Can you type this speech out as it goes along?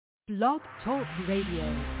Blog Talk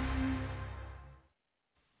Radio.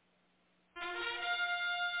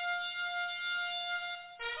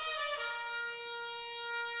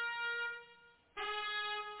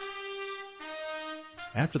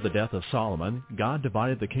 After the death of Solomon, God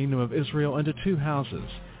divided the kingdom of Israel into two houses.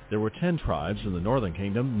 There were 10 tribes in the northern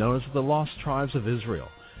kingdom known as the lost tribes of Israel.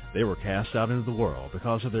 They were cast out into the world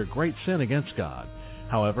because of their great sin against God.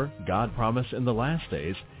 However, God promised in the last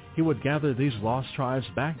days he would gather these lost tribes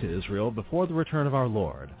back to Israel before the return of our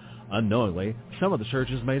Lord. Unknowingly, some of the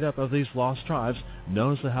churches made up of these lost tribes,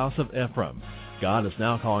 known as the house of Ephraim. God is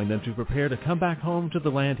now calling them to prepare to come back home to the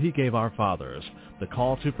land he gave our fathers. The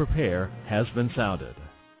call to prepare has been sounded.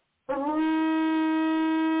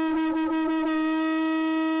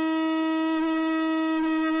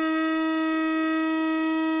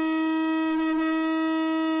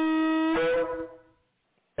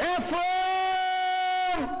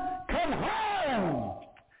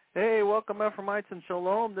 Welcome, Ephraimites and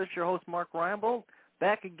Shalom. This is your host, Mark Reinbold,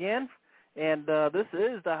 back again. And this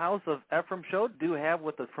is the House of Ephraim show. Do have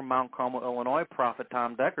with us from Mount Carmel, Illinois, Prophet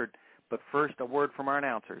Tom Deckard. But first, a word from our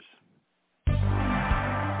announcers.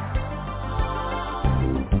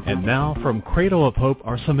 And now, from Cradle of Hope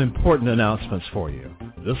are some important announcements for you.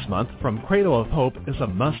 This month, from Cradle of Hope is a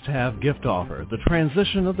must-have gift offer, the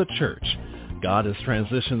transition of the church. God has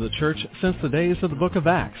transitioned the church since the days of the book of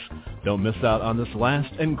Acts. Don't miss out on this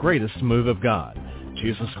last and greatest move of God.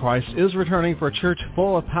 Jesus Christ is returning for a church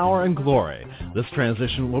full of power and glory. This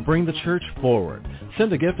transition will bring the church forward.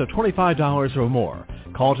 Send a gift of $25 or more.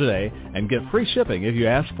 Call today and get free shipping if you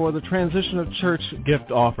ask for the Transition of Church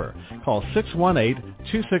gift offer. Call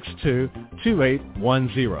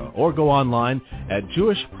 618-262-2810 or go online at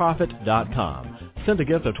jewishprophet.com. Send a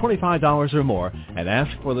gift of $25 or more and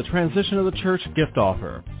ask for the Transition of the Church gift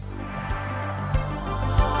offer.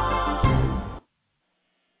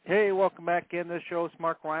 Hey, welcome back in. This show is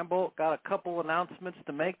Mark Reinbold. Got a couple announcements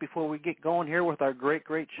to make before we get going here with our great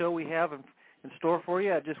show we have in store for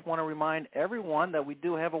you. I just want to remind everyone that we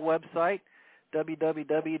do have a website,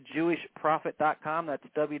 www.jewishprophet.com. That's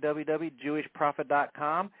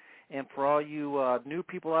www.jewishprophet.com. And for all you new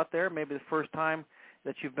people out there, maybe the first time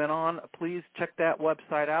that you've been on, please check that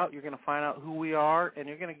website out. You're going to find out who we are, and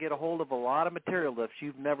you're going to get a hold of a lot of material that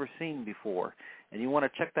you've never seen before. And you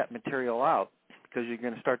want to check that material out because you're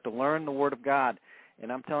going to start to learn the Word of God.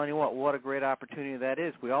 And I'm telling you what a great opportunity that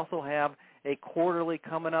is. We also have a quarterly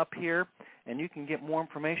coming up here, and you can get more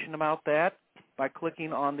information about that by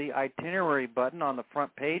clicking on the itinerary button on the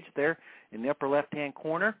front page there in the upper left-hand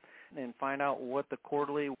corner and find out what the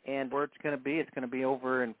quarterly and where it's going to be. It's going to be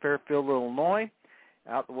over in Fairfield, Illinois,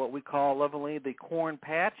 out what we call lovingly the Corn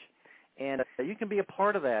Patch. And you can be a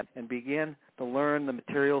part of that and begin to learn the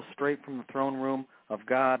material straight from the throne room of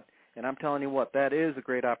God. And I'm telling you what, that is a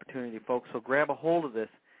great opportunity, folks. So grab a hold of this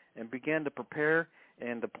and begin to prepare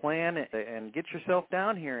and to plan and get yourself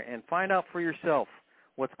down here and find out for yourself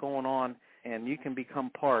what's going on. And you can become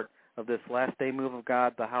part of this last day move of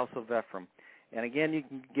God, the House of Ephraim. And again, you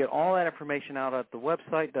can get all that information out at the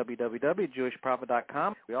website,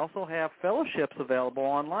 www.jewishprophet.com. We also have fellowships available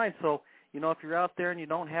online. So, if you're out there and you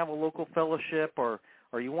don't have a local fellowship or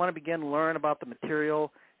you want to begin to learn about the material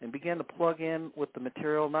and begin to plug in with the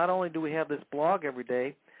material, not only do we have this blog every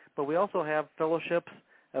day, but we also have fellowships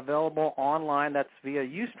available online. That's via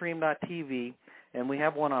ustream.tv, and we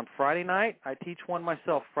have one on Friday night. I teach one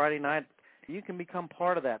myself Friday night. You can become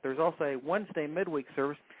part of that. There's also a Wednesday midweek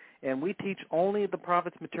service, and we teach only the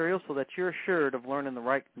prophet's material so that you're assured of learning the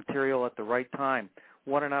right material at the right time.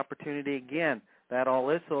 What an opportunity, again, that all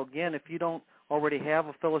is. So, again, if you don't already have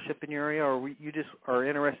a fellowship in your area or you just are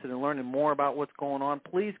interested in learning more about what's going on,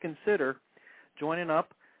 please consider joining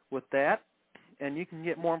up with that. And you can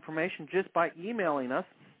get more information just by emailing us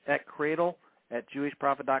at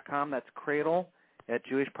cradle@jewishprophet.com. That's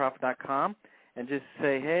cradle@jewishprophet.com. And just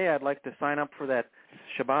say, hey, I'd like to sign up for that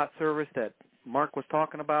Shabbat service that Mark was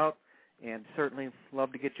talking about, and certainly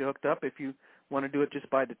love to get you hooked up. If you want to do it just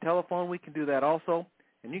by the telephone, we can do that also.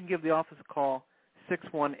 And you can give the office a call,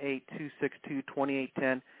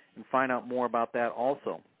 618-262-2810, and find out more about that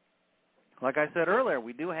also. Like I said earlier,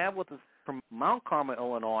 we do have with us from Mount Carmel,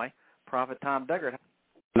 Illinois, Prophet Tom Deckard.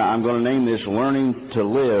 Now, I'm going to name this Learning to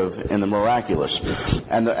Live in the Miraculous.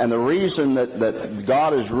 And the reason that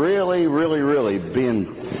God is really being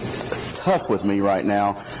tough with me right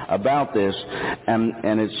now, about this,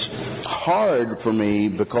 and it's hard for me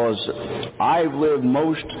because I've lived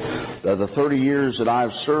most of the 30 years that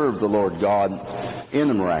I've served the Lord God in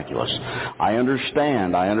the miraculous. I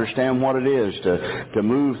understand what it is to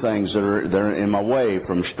move things that are in my way,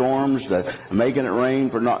 from storms to making it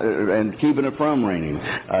rain and keeping it from raining,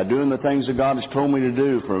 doing the things that God has told me to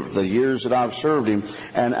do for the years that I've served Him,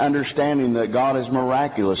 and understanding that God is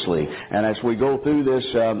miraculously. And as we go through this,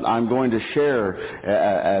 I'm going to share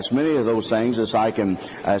as many of those things as I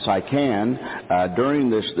can during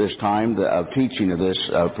this time of teaching of this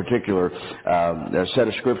particular set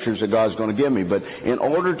of scriptures that God's going to give me. But in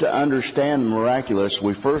order to understand the miraculous,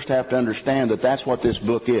 we first have to understand that that's what this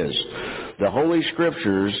book is. The Holy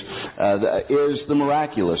Scriptures is the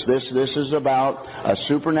miraculous. This is about a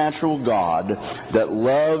supernatural God that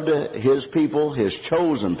loved His people, His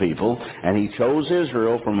chosen people, and He chose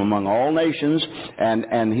Israel from among all nations,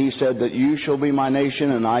 and He said that you shall be my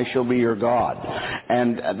nation and I shall be your God.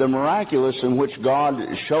 And the miraculous in which God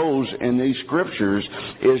shows in these Scriptures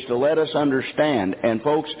is to let us understand, and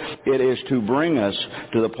folks, it is to bring us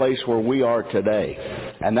to the place where we are today.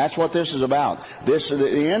 And that's what this is about.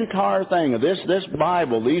 The entire thing of this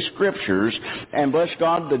Bible, these Scriptures, and bless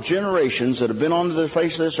God, the generations that have been on the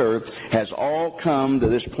face of this earth has all come to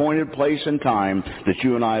this pointed place in time that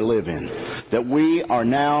you and I live in. That we are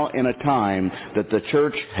now in a time that the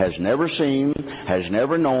church has never seen, has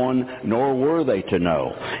never known, nor were they to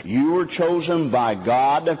know. You were chosen by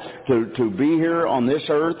God to be here on this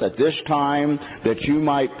earth at this time that you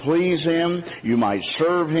might please Him, you might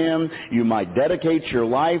serve Him, you might dedicate your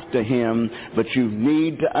life to Him, but you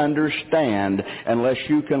need to understand, unless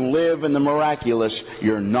you can live in the miraculous,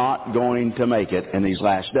 you're not going to make it in these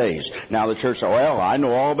last days. Now the church said, well, I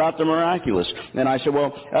know all about the miraculous. And I said,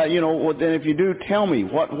 well, then if you do, tell me,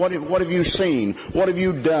 what have you seen? What have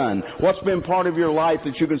you done? What's been part of your life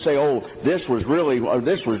that you can say, oh, this was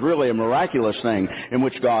really a miraculous thing in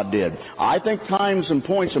which God did? I think times and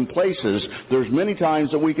points and places, there's many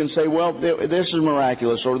times that we can say, well, this is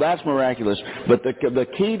miraculous or that's miraculous. But the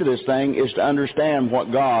key to this thing is to understand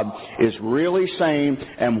what God is really saying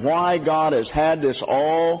and why God has had this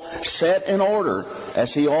all set in order, as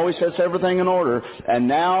He always sets everything in order. And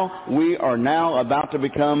now we are now about to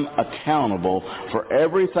become accountable for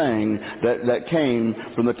everything that came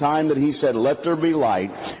from the time that He said, let there be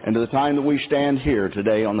light, and to the time that we stand here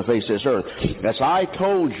today on the face of this earth. As I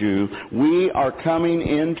told you, we are coming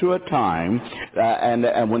into a time,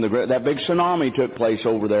 and when that big tsunami took place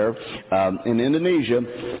over there in Indonesia,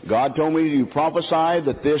 God told me, you prophesy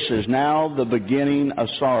that this is now the beginning of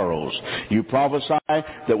sorrows. You prophesy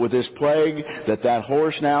that with this plague, that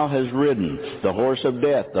horse now has ridden, the horse of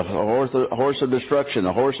death, the horse of destruction,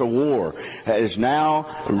 the horse of war, has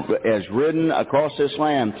ridden across this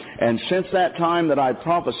land. And since that time that I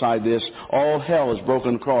prophesied this, all hell has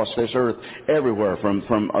broken across this earth everywhere,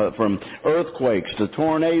 from earthquakes to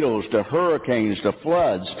tornadoes to hurricanes to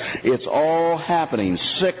floods. It's all happening,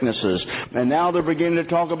 sicknesses. And now they're beginning to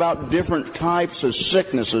talk about different types of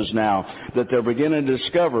sicknesses now that they're beginning to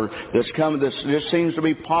discover this just seems to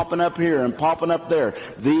be popping up here and popping up there.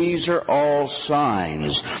 These are all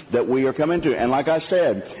signs that we are coming to. And like I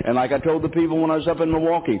said, and like I told the people when I was up in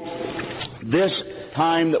Milwaukee, this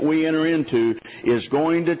time that we enter into is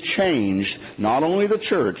going to change not only the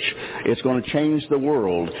church, it's going to change the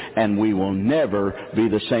world, and we will never be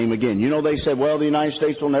the same again. You know, they said, well, the United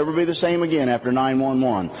States will never be the same again after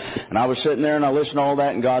 9/11. And I was sitting there and I listened to all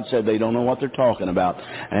that, and God said, they don't know what they're talking about.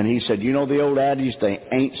 And He said, you know the old adage, they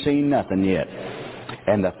ain't seen nothing yet.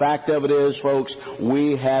 And the fact of it is, folks,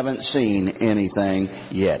 we haven't seen anything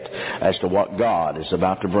yet as to what God is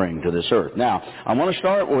about to bring to this earth. Now, I want to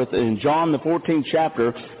start with in John the 14th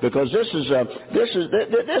chapter, because this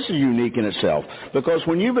is unique in itself. Because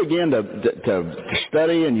when you begin to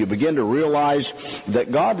study and you begin to realize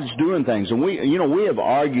that God is doing things, and we have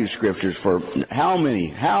argued scriptures for how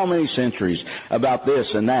many centuries about this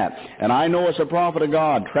and that. And I know as a prophet of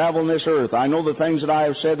God, traveling this earth, I know the things that I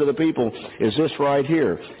have said to the people is this right here.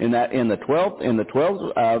 In the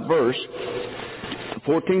 12th verse,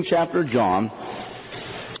 14th chapter of John,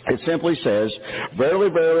 it simply says, verily,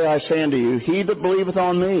 verily, I say unto you, he that believeth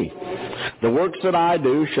on me, the works that I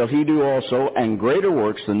do shall he do also, and greater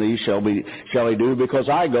works than these shall he do, because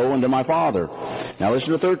I go unto my Father. Now listen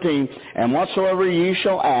to 13. And whatsoever ye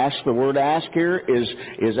shall ask, the word ask here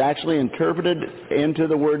is actually interpreted into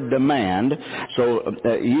the word demand. So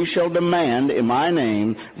ye shall demand in my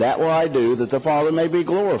name, that will I do, that the Father may be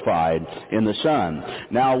glorified in the Son.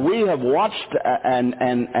 Now we have watched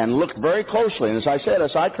and looked very closely. And as I said,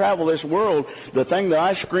 as I travel this world, the thing that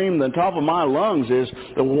I scream at the top of my lungs is,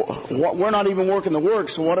 we're not even working the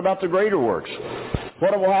works, so what about the greater works?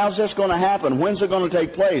 How's this going to happen? When's it going to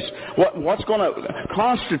take place? What's going to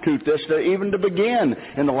constitute this even to begin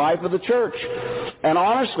in the life of the church? And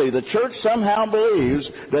honestly, the church somehow believes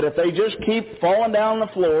that if they just keep falling down on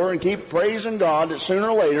the floor and keep praising God, that sooner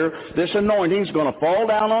or later this anointing is going to fall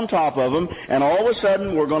down on top of them, and all of a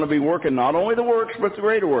sudden we're going to be working not only the works but the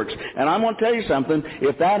greater works. And I'm going to tell you something.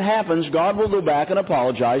 If that happens, God will go back and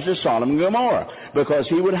apologize to Sodom and Gomorrah, because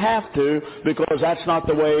He would have to, because that's not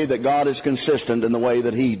the way that God is consistent in the way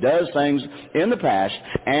that He does things in the past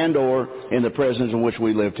and or in the present in which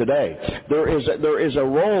we live today. There is a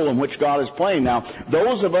role in which God is playing. Now,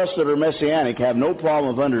 those of us that are Messianic have no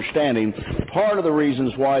problem of understanding part of the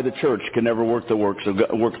reasons why the church can never work the works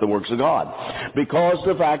of God. Because of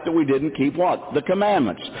the fact that we didn't keep what? The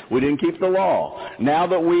commandments. We didn't keep the law. Now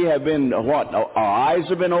that we have been, our eyes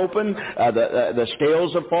have been opened, the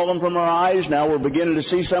scales have fallen from our eyes, now we're beginning to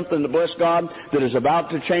see something, to bless God, that is about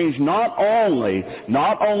to change not only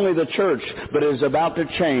the church, but is about to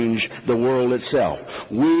change the world itself.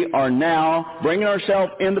 We are now bringing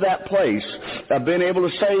ourselves into that place of being able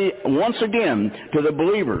to say once again to the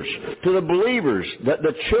believers, that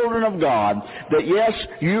the children of God, that yes,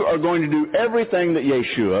 you are going to do everything that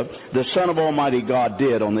Yeshua, the Son of Almighty God,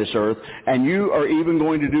 did on this earth, and you are even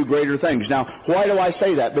going to do greater things. Now, why do I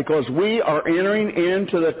say that? Because we are entering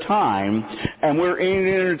into the time, and we're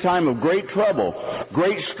entering into a time of great trouble,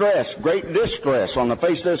 great stress, great distress on the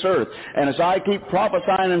face of this earth. And as I keep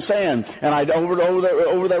prophesying and saying, and I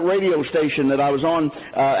over that radio station that I was on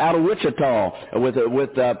out of Wichita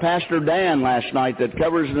with Pastor Dan last night that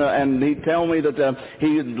covers, and he tell me that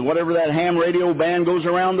whatever that ham radio band goes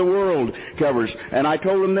around the world covers. And I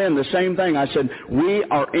told him then the same thing. I said, we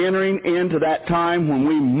are entering into that time when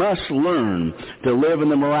we must learn to live in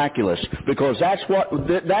the miraculous, because that's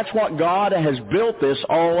what God has built this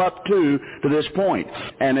all up to this point.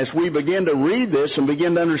 And as we begin to read this and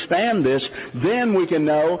begin to understand this, then we can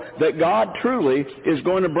know that God truly is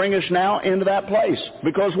going to bring us now into that place.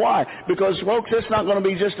 Because why? Because, folks, it's not going to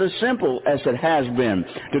be just as simple as it has been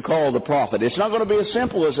to call the prophet. It's not going to be as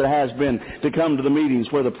simple as it has been to come to the meetings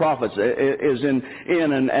where the prophet is in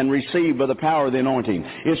and received by the power of the anointing.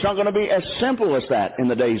 It's not going to be as simple as that in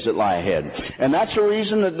the days that lie ahead. And that's the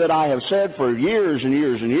reason that I have said for years and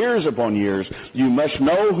years and years upon years, you must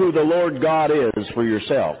know who the Lord God is for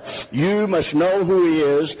yourself. You must know who He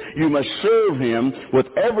is. You must serve Him with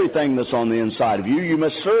everything that's on the inside of you. You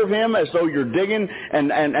must serve Him as though you're digging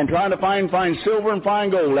and trying to find silver and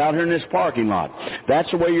find gold out here in this parking lot. That's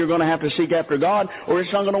the way you're going to have to seek after God, or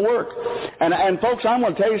it's not going to work. And folks, I'm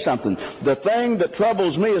going to tell you something. The thing that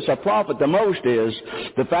troubles me as a prophet the most is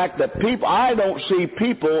the fact that I don't see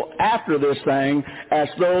people after this thing as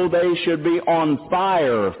though they should be on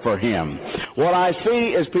fire for Him. What I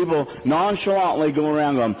see is people nonchalantly going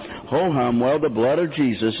around going, oh, well, the blood of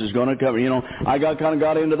Jesus is going to cover. You know, I kind of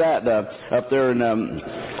got into that up there in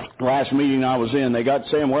last meeting I was in. They got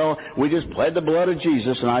saying, well, we just pled the blood of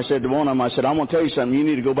Jesus. And I said to one of them, I said, I'm going to tell you something. You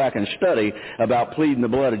need to go back and study about pleading the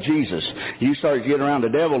blood of Jesus. You start getting around the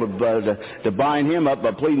devil to bind him up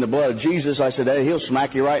by pleading the blood of Jesus. I said, hey, he'll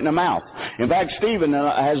smack you right in the mouth. In fact, Stephen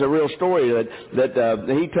has a real story that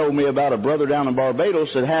he told me about a brother down in Barbados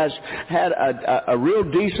that has had a real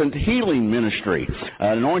decent healing ministry,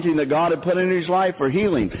 an anointing that God had put in his life for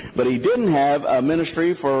healing. But he didn't have a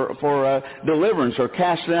ministry for deliverance or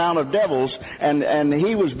casting out of devils, and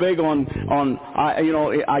he was big on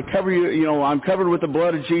I cover you, I'm covered with the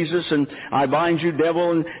blood of Jesus, and I bind you,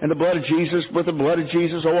 devil, and the blood of Jesus with the blood of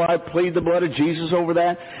Jesus. Oh, I plead the blood of Jesus over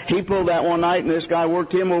that. He pulled that one night, and this guy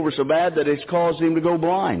worked him over so bad that it's caused him to go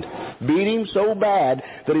blind. Beat him so bad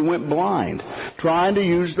that he went blind, trying to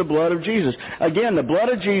use the blood of Jesus. Again, the blood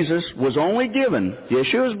of Jesus was only given,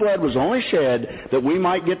 Yeshua's blood was only shed that we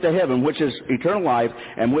might get to heaven, which is eternal life,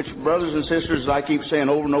 and which, brothers and sisters, as I keep saying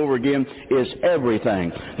over and over over again is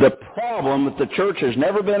everything. The problem that the church has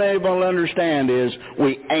never been able to understand is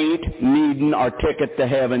we ain't needing our ticket to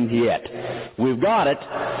heaven yet. We've got it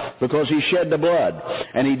because he shed the blood,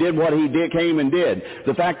 and he did what he came and did.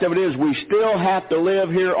 The fact of it is we still have to live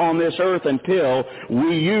here on this earth until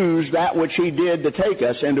we use that which he did to take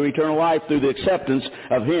us into eternal life through the acceptance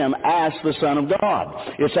of him as the Son of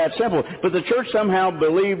God. It's that simple. But the church somehow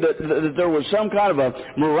believed that there was some kind of a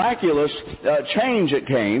miraculous change that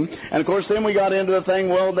came. And, of course, then we got into the thing,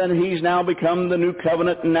 well, then he's now become the new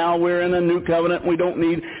covenant, and now we're in the new covenant. We don't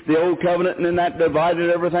need the old covenant, and then that divided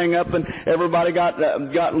everything up, and everybody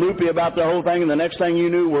got loopy about the whole thing, and the next thing you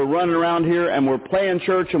knew, we're running around here, and we're playing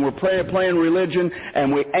church, and we're playing religion,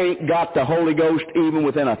 and we ain't got the Holy Ghost even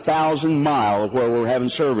within 1,000 miles of where we're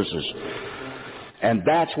having services. And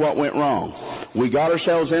that's what went wrong. We got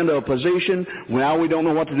ourselves into a position. Now we don't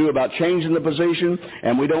know what to do about changing the position,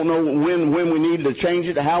 and we don't know when we need to change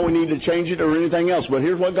it, how we need to change it, or anything else. But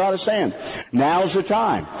here's what God is saying. Now's the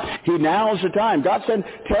time. Now's the time. God said,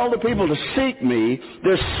 tell the people to seek me.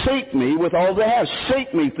 Just seek me with all they have.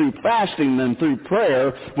 Seek me through fasting and through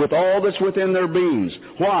prayer with all that's within their beings.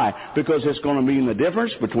 Why? Because it's going to be the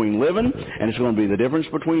difference between living, and it's going to be the difference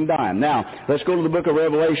between dying. Now, let's go to the book of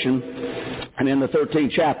Revelation, and in the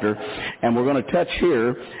 13th chapter, and we're going to touch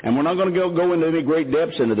here, and we're not going to go into any great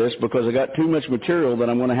depths into this because I got too much material that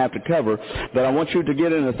I'm going to have to cover, but I want you to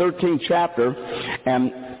get in the 13th chapter,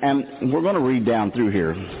 and we're going to read down through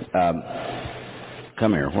here.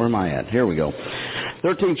 Come here. Where am I at? Here we go.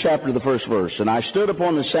 13th chapter, the first verse. And I stood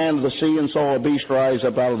upon the sand of the sea and saw a beast rise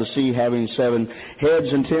up out of the sea, having 7 heads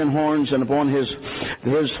and 10 horns, and upon his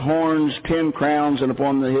horns 10 crowns, and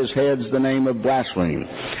upon his heads the name of blasphemy.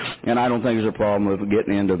 And I don't think there's a problem with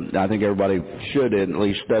getting into, I think everybody should at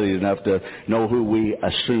least study enough to know who we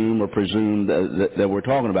assume or presume that we're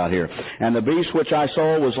talking about here. And the beast which I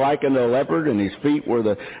saw was like unto a leopard, and his feet were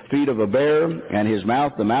the feet of a bear, and his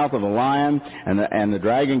mouth the mouth of a lion, and the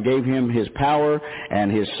dragon gave him his power and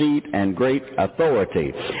his seat and great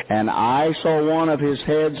authority. And I saw one of his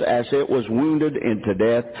heads as it was wounded into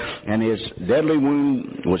death, and his deadly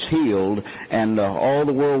wound was healed, and all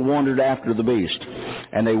the world wondered after the beast.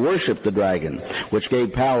 And they worshipped the dragon, which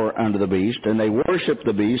gave power unto the beast, and they worshipped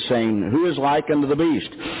the beast, saying, Who is like unto the beast?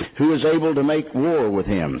 Who is able to make war with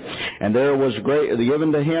him? And there was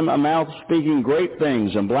given to him a mouth speaking great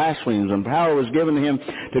things and blasphemies, and power was given to him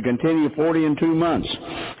to continue 42 months.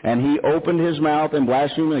 And he opened his mouth and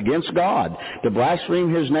blasphemed against God, to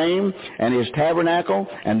blaspheme his name and his tabernacle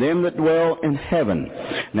and them that dwell in heaven.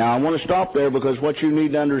 Now I want to stop there because what you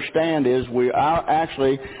need to understand is we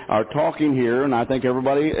are talking here, and I think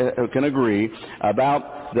everybody can agree,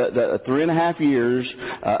 about the 3.5 years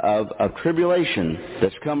of tribulation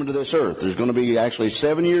that's coming to this earth. There's going to be actually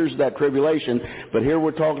 7 years of that tribulation, but here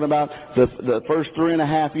we're talking about the first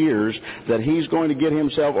 3.5 years that he's going to get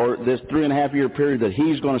himself, or this 3.5 year period that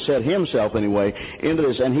he's going to set himself anyway into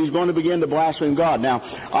this, and he's going to begin to blaspheme God. Now,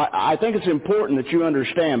 I think it's important that you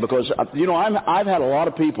understand, because I've had a lot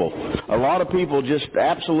of people just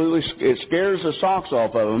absolutely, it scares the socks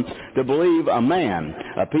off of them to believe a man,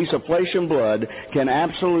 a piece of flesh and blood, can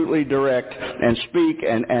absolutely direct and speak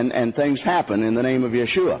and things happen in the name of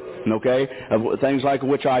Yeshua, okay? Things like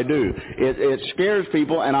which I do. It scares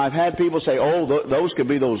people, and I've had people say, those could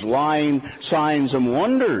be those lying signs and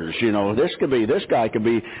wonders, this guy could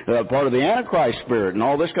be part of the Antichrist spirit and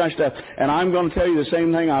all this kind of stuff. And I'm going to tell you the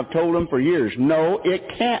same thing I've told them for years. No, it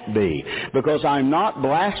can't be, because I'm not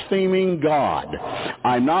blaspheming God.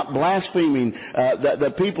 I'm not blaspheming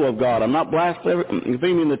the people of God. I'm not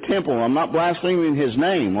blaspheming the temple. I'm not blaspheming his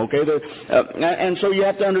name, okay? And so you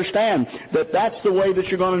have to understand that that's the way that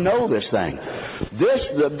you're going to know this thing.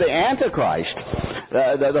 The Antichrist,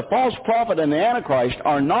 the false prophet and the Antichrist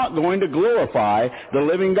are not going to glorify the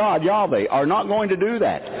living God, Yahweh, are not going to do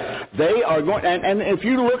that. They are going, and if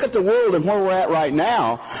you look at the world and where we're at right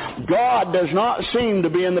now, God does not seem to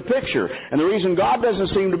be in the picture. And the reason God doesn't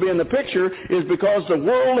seem to be in the picture is because the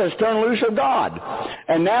world has turned loose of God.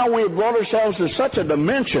 And now we've brought ourselves to such a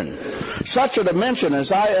dimension,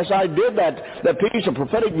 as I did that piece of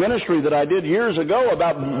prophetic ministry that I did years ago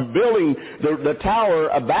about building the Tower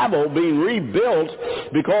of Babel being rebuilt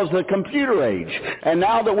because of the computer age. And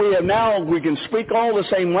now that we can speak all the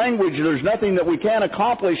same language, there's nothing that we can't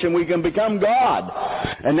accomplish, and we can become God.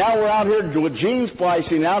 And now we're out here with gene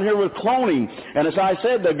splicing, out here with cloning. And as I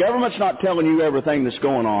said, the government's not telling you everything that's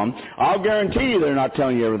going on. I'll guarantee you they're not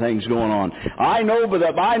telling you everything that's going on. I know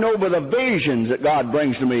by the visions that God God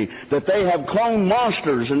brings to me, that they have cloned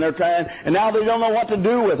monsters, and they're trying, and now they don't know what to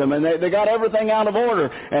do with them, and they got everything out of order.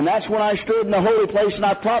 And that's when I stood in the holy place and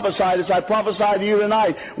I prophesied, as I prophesied to you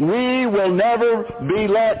tonight, we will never be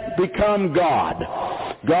let become God.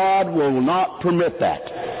 God will not permit that.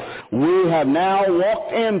 We have now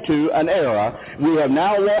walked into an era, we have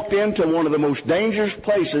now walked into one of the most dangerous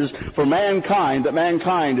places for mankind that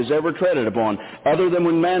mankind has ever treaded upon, other than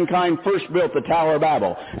when mankind first built the Tower of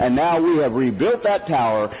Babel. And now we have rebuilt that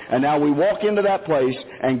tower, and now we walk into that place,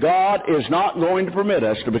 and God is not going to permit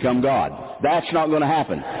us to become God. That's not going to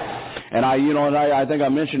happen. And I think I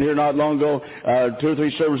mentioned here not long ago, 2 or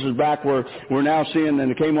 3 services back, where we're now seeing,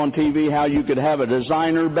 and it came on TV, how you could have a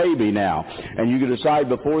designer baby now. And you could decide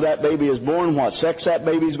before that baby is born what sex that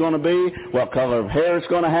baby's going to be, what color of hair it's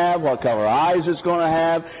going to have, what color of eyes it's going to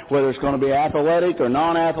have, whether it's going to be athletic or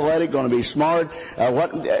non-athletic, going to be smart.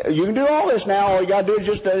 You can do all this now. All you got to do is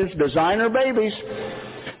just designer babies.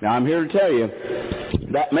 Now, I'm here to tell you,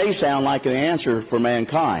 that may sound like an answer for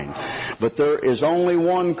mankind, but there is only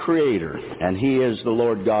one Creator, and He is the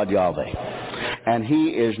Lord God Yahweh. And He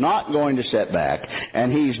is not going to set back,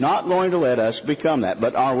 and He's not going to let us become that.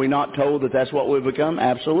 But are we not told that that's what we've become?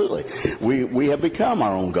 Absolutely. We have become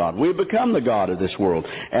our own God. We've become the God of this world.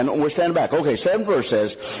 And we're standing back. Okay, 7th verse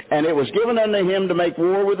says, and it was given unto Him to make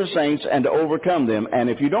war with the saints and to overcome them. And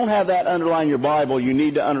if you don't have that underlined in your Bible, you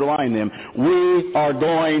need to underline them. We are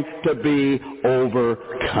going to be overcome.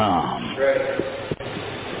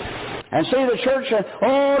 And see, the church said,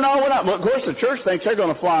 oh, no, we're not. Well, of course, the church thinks they're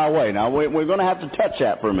going to fly away. Now, we're going to have to touch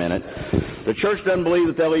that for a minute. The church doesn't believe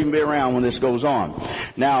that they'll even be around when this goes on.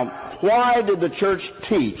 Now, why did the church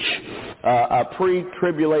teach a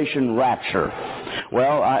pre-tribulation rapture?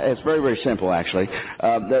 Well, it's very, very simple, actually.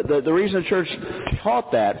 The reason the church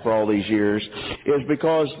taught that for all these years is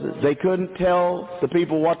because they couldn't tell the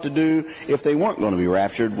people what to do if they weren't going to be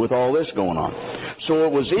raptured with all this going on. So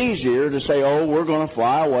it was easier to say, oh, we're going to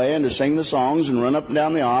fly away and to sing the songs and run up and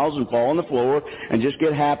down the aisles and fall on the floor and just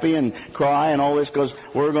get happy and cry and all this because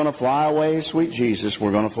we're going to fly away, sweet Jesus,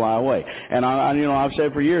 we're going to fly away. And I've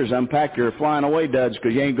said for years, unpack your flying away duds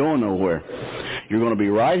because you ain't going nowhere. You're going to be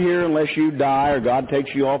right here unless you die or God takes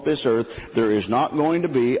you off this earth. There is not going to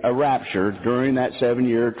be a rapture during that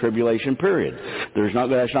 7-year tribulation period. That's not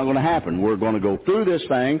going to happen. We're going to go through this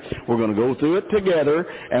thing. We're going to go through it together,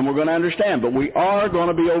 and we're going to understand. But we are going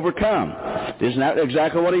to be overcome. Isn't that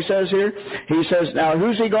exactly what he says here? He says, now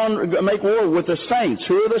who's he going to make war with? The saints.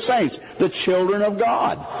 Who are the saints? The children of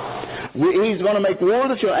God. He's going to make war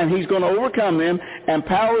with the children, and He's going to overcome them, and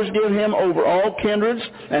powers give Him over all kindreds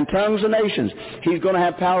and tongues and nations. He's going to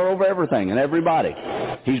have power over everything and everybody.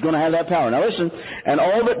 He's going to have that power. Now listen, and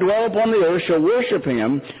all that dwell upon the earth shall worship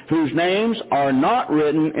Him, whose names are not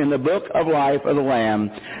written in the book of life of the Lamb,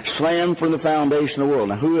 slain from the foundation of the world.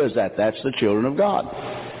 Now who is that? That's the children of God.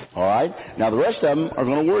 All right? Now the rest of them are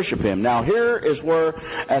going to worship Him. Now here is where,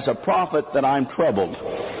 as a prophet, that I'm troubled.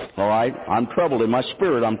 All right? I'm troubled. In my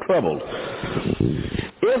spirit, I'm troubled.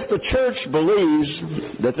 If the church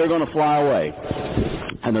believes that they're going to fly away,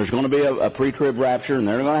 and there's going to be a pre-trib rapture, and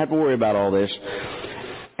they're not going to have to worry about all this,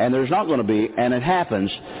 and there's not going to be, and it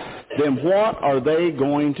happens, then what are they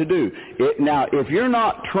going to do? Now, if you're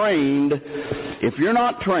not trained, let's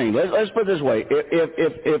put it this way,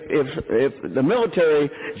 if the military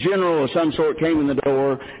general of some sort came in the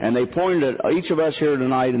door and they pointed at each of us here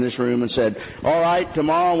tonight in this room and said, all right,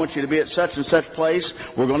 tomorrow I want you to be at such and such place,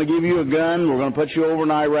 we're going to give you a gun, we're going to put you over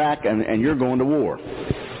in Iraq, and you're going to war.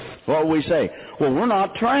 What would we say? Well, we're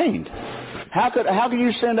not trained. How can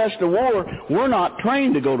you send us to war? We're not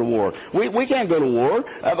trained to go to war. We can't go to war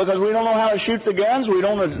because we don't know how to shoot the guns. We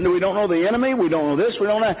don't know the enemy. We don't know this. We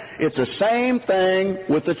don't know. It's the same thing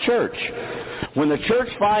with the church. When the church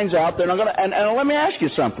finds out they're not going to, and let me ask you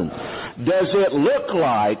something. Does it look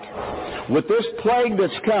like with this plague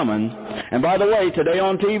that's coming, and by the way, today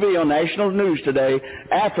on TV, on national news today,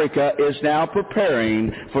 Africa is now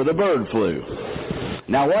preparing for the bird flu.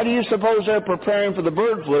 Now, why do you suppose they're preparing for the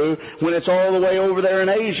bird flu when it's all the way over there in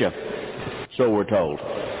Asia? So we're told.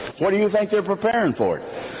 What do you think they're preparing for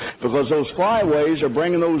it? Because those flyways are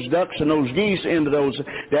bringing those ducks and those geese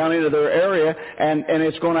down into their area, and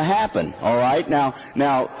it's going to happen. All right. Now,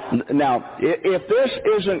 if this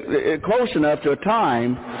isn't close enough to a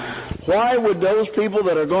time, why would those people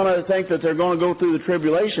that are going to think that they're going to go through the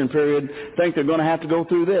tribulation period think they're going to have to go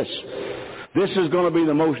through this? This is going to be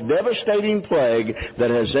the most devastating plague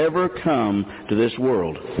that has ever come to this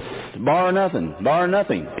world. Bar nothing,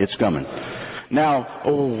 it's coming. Now,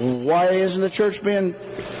 why isn't the church being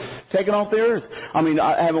taken off the earth. I mean,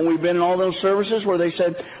 haven't we been in all those services where they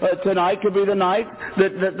said, tonight could be the night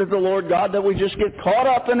that the Lord God, that we just get caught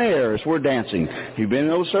up in the air as we're dancing? You've been in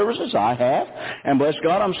those services? I have. And bless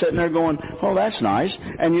God, I'm sitting there going, oh, that's nice.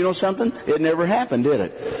 And you know something? It never happened, did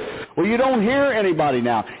it? Well, you don't hear anybody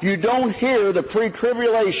now. You don't hear the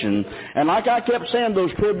pre-tribulation. And like I kept saying,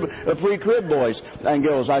 those pre-trib boys and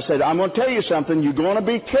girls, I said, I'm going to tell you something. You're going to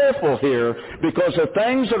be careful here, because the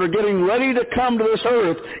things that are getting ready to come to this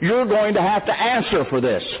earth, you're going to have to answer for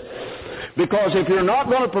this. Because if you're not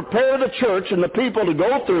going to prepare the church and the people to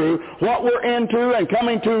go through what we're into and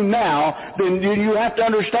coming to now, then you have to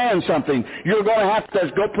understand something. You're going to have to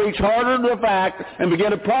go preach harder to the fact and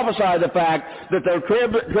begin to prophesy the fact that the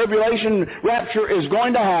tribulation rapture is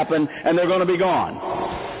going to happen and they're going to be gone.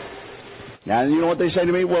 Now, you know what they say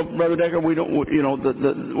to me? Well, Brother Deckard, we don't,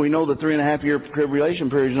 we know the 3.5-year tribulation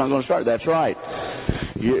period is not going to start. That's right.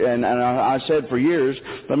 And I said for years,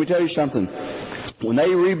 let me tell you something. When they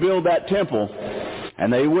rebuild that temple,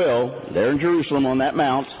 and they will, they're in Jerusalem on that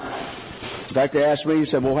mount. In fact, they asked me,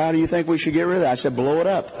 he said, well, how do you think we should get rid of it? I said, blow it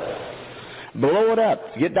up. Blow it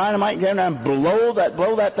up. Get dynamite and get it down, blow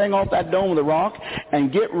that thing off that dome of the rock,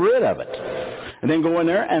 and get rid of it. And then go in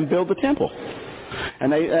there and build the temple.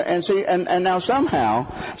 And now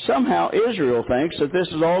somehow Israel thinks that this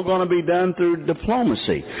is all going to be done through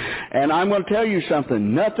diplomacy. And I'm going to tell you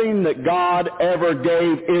something. Nothing that God ever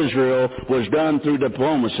gave Israel was done through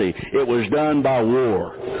diplomacy. It was done by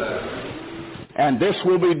war. And this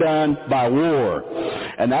will be done by war.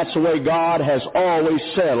 And that's the way God has always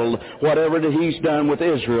settled whatever that He's done with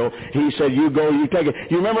Israel. He said, you go, you take it.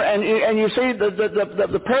 You remember, and you see,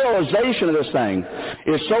 the parallelization of this thing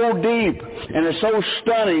is so deep and it's so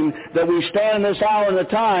stunning that we stand in this hour and the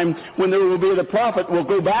time when there will be the prophet will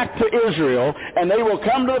go back to Israel, and they will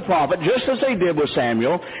come to the prophet, just as they did with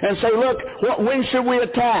Samuel, and say, look, when should we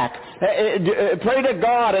attack? Pray to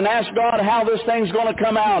God and ask God how this thing's going to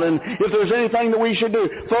come out, and if there's anything that we should do.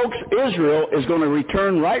 Folks, Israel is going to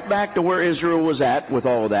return right back to where Israel was at with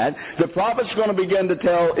all of that. The prophet's going to begin to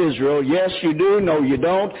tell Israel, yes, you do, no, you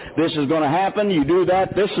don't. This is going to happen. You do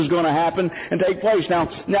that. This is going to happen and take place.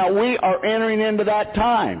 Now we are entering into that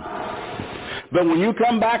time. But when you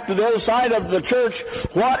come back to the other side of the church,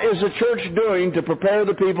 what is the church doing to prepare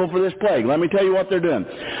the people for this plague? Let me tell you what they're doing.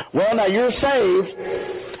 Well, now you're saved,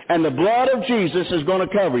 and the blood of Jesus is going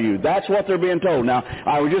to cover you. That's what they're being told. Now,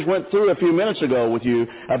 I just went through a few minutes ago with you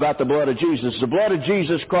about the blood of Jesus. The blood of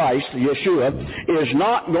Jesus Christ, Yeshua, is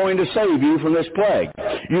not going to save you from this plague.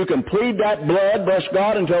 You can plead that blood, bless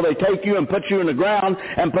God, until they take you and put you in the ground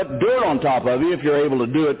and put dirt on top of you if you're able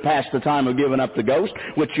to do it past the time of giving up the ghost,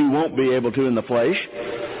 which you won't be able to in the flesh.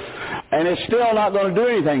 And it's still not going to do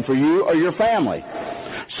anything for you or your family.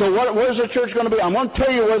 So where's the church going to be? I'm going to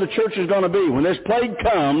tell you where the church is going to be when this plague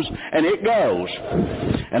comes, and it goes.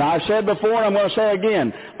 And I've said before, and I'm going to say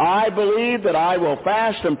again, I believe that I will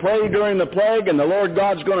fast and pray during the plague, and the Lord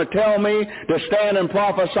God's going to tell me to stand and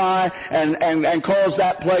prophesy and cause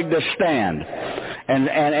that plague to stand.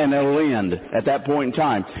 And it'll end at that point in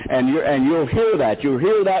time. And you'll hear that. You'll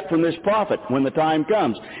hear that from this prophet when the time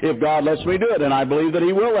comes. If God lets me do it, and I believe that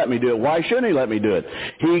He will let me do it. Why shouldn't He let me do it?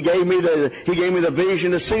 He gave me the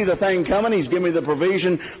vision to see the thing coming. He's given me the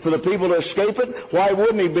provision for the people to escape it. Why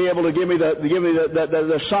wouldn't He be able to give me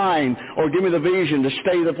the sign or give me the vision to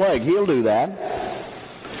stay the plague? He'll do that.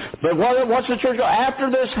 But what's the church?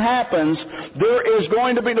 After this happens, there is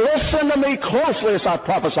going to be, listen to me closely as I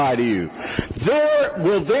prophesy to you, there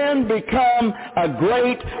will then become a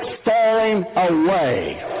great falling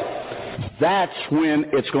away. That's when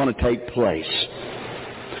it's going to take place.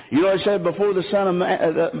 You know, I said before the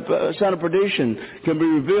son of perdition can be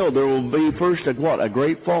revealed, there will be first a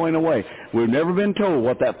great falling away. We've never been told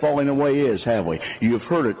what that falling away is, have we? You've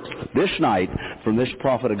heard it this night from this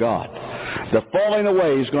prophet of God. The falling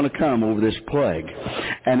away is going to come over this plague.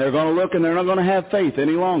 And they're going to look, and they're not going to have faith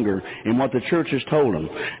any longer in what the church has told them.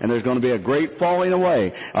 And there's going to be a great falling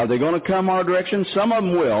away. Are they going to come our direction? Some of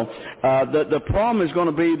them will. The problem is going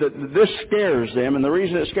to be that this scares them, and the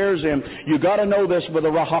reason it scares them, you've got to know this with the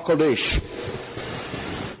Ruach HaKodesh.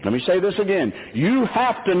 Let me say this again. You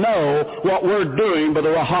have to know what we're doing by the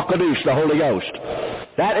Ruach HaKodesh, the Holy Ghost.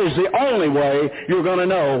 That is the only way you're going to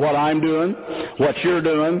know what I'm doing, what you're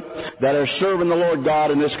doing, that are serving the Lord God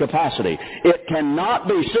in this capacity. It cannot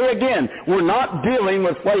be. See, again, we're not dealing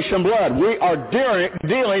with flesh and blood. We are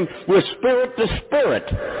dealing with spirit to spirit.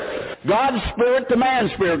 God's spirit to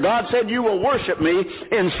man's spirit. God said, you will worship me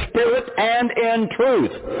in spirit and in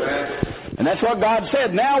truth. And that's what God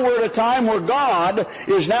said. Now we're at a time where God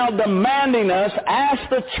is now demanding us, ask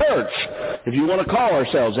the church, if you want to call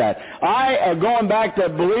ourselves that. I am going back to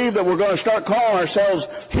believe that we're going to start calling ourselves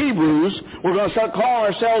Hebrews. We're going to start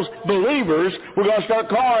calling ourselves believers. We're going to start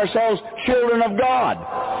calling ourselves children of God.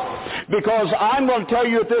 Because I'm going to tell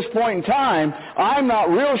you at this point in time, I'm not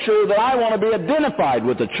real sure that I want to be identified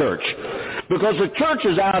with the church. Because the church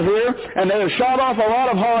is out here, and they have shot off a lot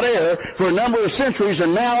of hot air for a number of centuries,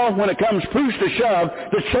 and now when it comes push to shove,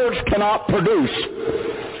 the church cannot produce.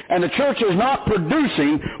 And the church is not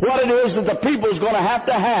producing what it is that the people is going to have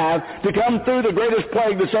to come through the greatest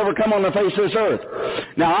plague that's ever come on the face of this earth.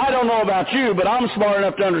 Now, I don't know about you, but I'm smart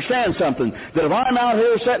enough to understand something. That if I'm out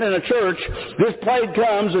here sitting in a church, this plague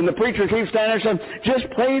comes, and the preacher keeps standing there saying,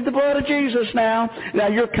 just plead the blood of Jesus now.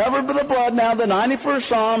 Now, you're covered by the blood now, the 91st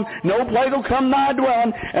Psalm, no plague will come nigh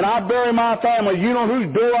dwelling, and I bury my family. You know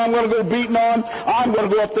whose door I'm going to go beating on? I'm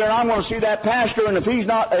going to go up there, and I'm going to see that pastor, and if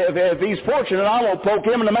he's fortunate, I won't poke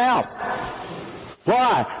him in the mouth.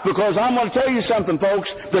 Why? Because I'm going to tell you something, folks.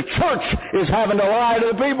 The church is having to lie to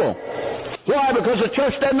the people. Why? Because the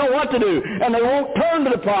church doesn't know what to do. And they won't turn to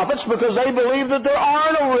the prophets because they believe that there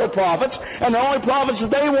are no real prophets. And the only prophets that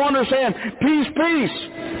they want are saying, peace, peace.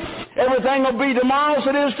 Everything will be tomorrow as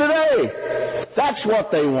it is today. That's what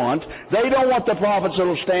they want. They don't want the prophets that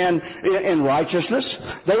will stand in righteousness.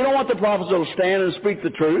 They don't want the prophets that will stand and speak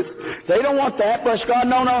the truth. They don't want that. Bless God,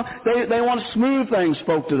 no. They want smooth things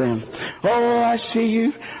spoke to them. Oh, I see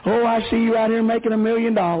you. Oh, I see you out here making $1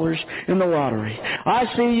 million in the lottery. I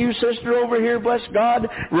see you, sister, over here, bless God,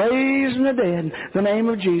 raising the dead, the name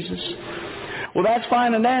of Jesus. Well, that's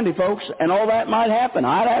fine and dandy, folks, and all that might happen.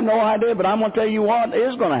 I have no idea, but I'm going to tell you what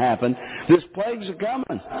is going to happen. This plague's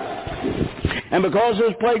coming. And because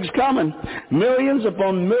this plague's coming, millions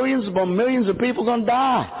upon millions upon millions of people are going to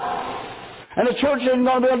die. And the church isn't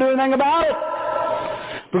going to be able to do anything about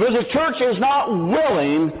it. Because the church is not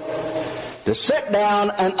willing to sit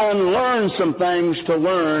down and unlearn some things to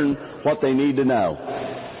learn what they need to know.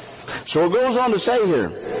 So it goes on to say here,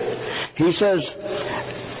 he says,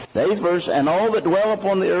 the 8th verse, and all that dwell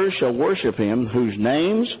upon the earth shall worship him, whose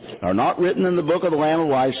names are not written in the book of the Lamb of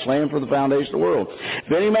life, slain for the foundation of the world.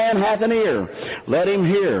 If any man hath an ear, let him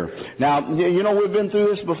hear. Now, you know, we've been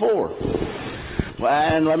through this before.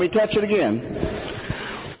 And let me touch it again.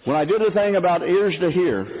 When I did the thing about ears to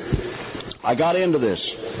hear, I got into this.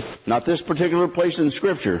 Not this particular place in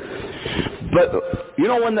Scripture. But, you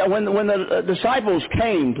know, when the disciples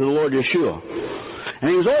came to the Lord Yeshua, and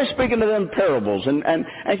he was always speaking to them parables. And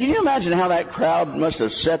can you imagine how that crowd must have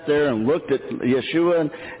sat there and looked at Yeshua,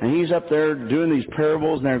 and he's up there doing these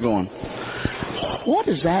parables, and they're going, what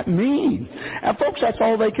does that mean? And folks, that's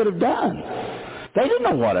all they could have done. They didn't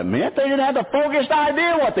know what it meant. They didn't have the foggiest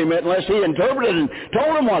idea what they meant unless he interpreted and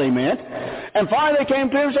told them what he meant. And finally they came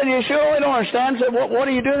to him and said, Yeshua, we don't understand. He said, what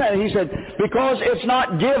are you doing that? And he said, because it's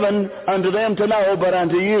not given unto them to know, but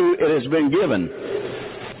unto you it has been given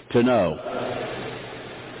to know.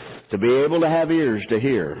 To be able to have ears to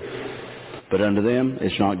hear, but unto them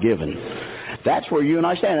it's not given. That's where you and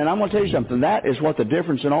I stand. And I'm going to tell you something. That is what the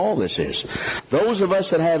difference in all this is. Those of us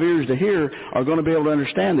that have ears to hear are going to be able to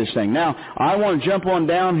understand this thing. Now, I want to jump on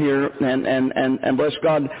down here and bless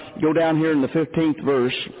God, go down here in the 15th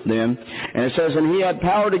verse then. And it says, and he had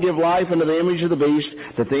power to give life unto the image of the beast,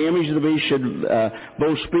 that the image of the beast should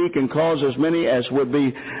both speak and cause as many as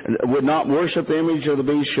would not worship the image of the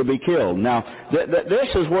beast should be killed. Now, this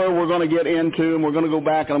is where we're going to get into, and we're going to go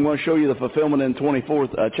back, and I'm going to show you the fulfillment in the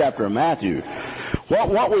 24th chapter of Matthew.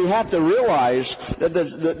 What we have to realize that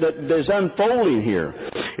there's unfolding here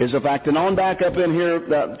is the fact, and on back up in here,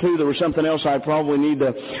 too, there was something else I probably need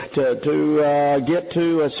to get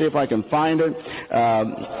to. Let's see if I can find it.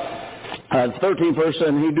 13th verse,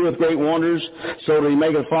 and he doeth great wonders, so that he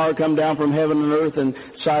maketh fire come down from heaven and earth in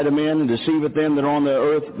sight of men, and deceiveth them that are on the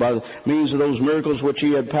earth by means of those miracles which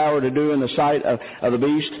he had power to do in the sight of the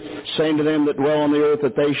beast, saying to them that dwell on the earth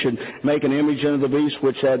that they should make an image unto the beast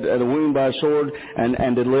which had a wound by a sword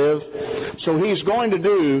and did live. So he's going to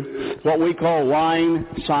do what we call lying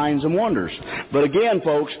signs and wonders. But again,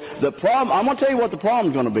 folks, the problem, I'm going to tell you what the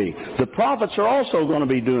problem's going to be. The prophets are also going to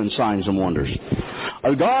be doing signs and wonders.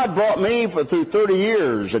 God brought me through 30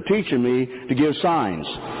 years of teaching me to give signs,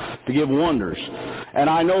 to give wonders. And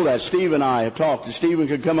I know that. Steve and I have talked. Stephen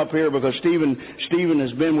could come up here because Stephen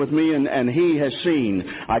has been with me and he has seen.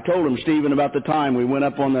 I told him, Stephen, about the time we went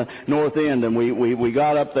up on the north end and we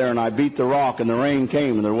got up there and I beat the rock and the rain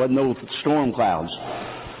came and there wasn't no storm clouds.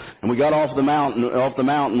 And we got off the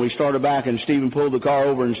mountain, we started back, and Stephen pulled the car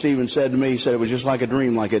over, and Stephen said to me, he said, it was just like a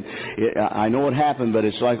dream, I know it happened, but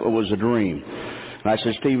it's like it was a dream. And I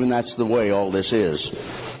said, Stephen, that's the way all this is.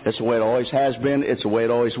 It's the way it always has been. It's the way it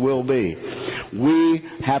always will be. We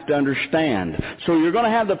have to understand. So you're going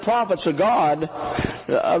to have the prophets of God,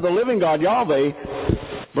 of the living God, Yahweh,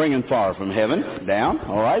 bringing fire from heaven down,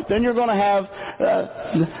 all right? Then you're going to have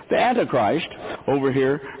the Antichrist over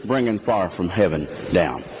here bringing fire from heaven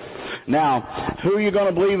down. Now, who are you going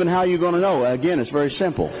to believe and how are you going to know? Again, it's very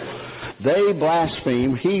simple. They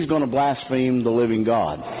blaspheme. He's going to blaspheme the living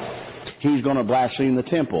God. He's going to blaspheme the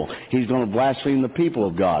temple. He's going to blaspheme the people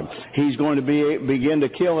of God. He's going to begin to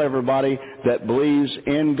kill everybody that believes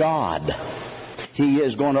in God. He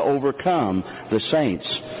is going to overcome the saints.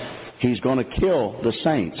 He's going to kill the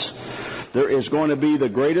saints. There is going to be the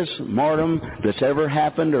greatest martyrdom that's ever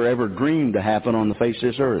happened or ever dreamed to happen on the face of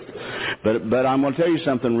this earth. But I'm going to tell you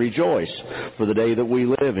something. Rejoice for the day that we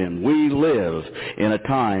live in. We live in a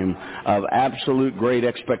time of absolute great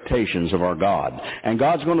expectations of our God. And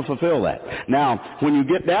God's going to fulfill that. Now, when you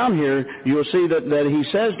get down here, you'll see that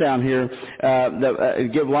he says down here that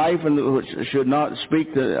give life and should not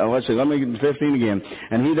speak to, let me get 15 again.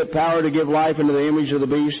 And he that power to give life unto the image of the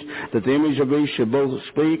beast, that the image of the beast should both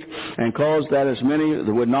speak and cause that as many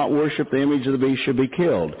that would not worship the image of the beast should be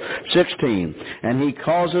killed. 16. And he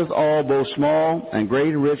causeth all, both small and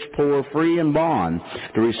great, rich, poor, free and bond,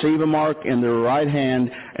 to receive a mark in their right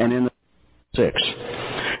hand and in the 6.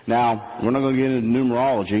 Now, we're not going to get into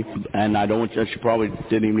numerology, and I don't want you probably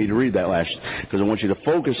didn't even need to read that last, because I want you to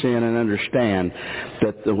focus in and understand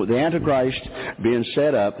that the Antichrist being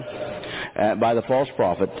set up by the false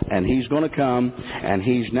prophet, and he's going to come, and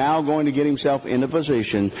he's now going to get himself in a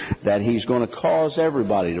position that he's going to cause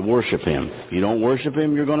everybody to worship him. If you don't worship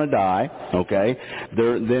him, you're going to die, okay?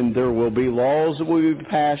 Then there will be laws that will be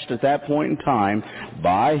passed at that point in time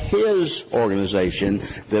by his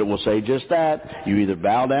organization that will say just that. You either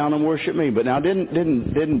bow down and worship me. But now,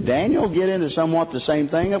 didn't Daniel get into somewhat the same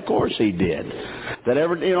thing? Of course he did. That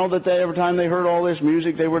every time they heard all this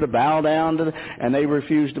music, they were to bow down to, and they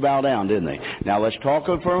refused to bow down, didn't they? Now let's talk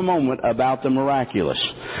for a moment about the miraculous.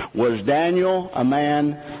 Was Daniel a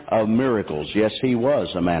man of miracles? Yes, he was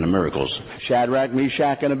a man of miracles. Shadrach,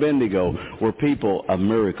 Meshach, and Abednego were people of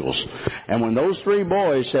miracles. And when those three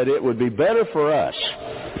boys said, it would be better for us,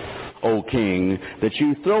 O king, that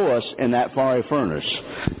you throw us in that fiery furnace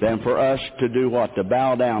than for us to do what? To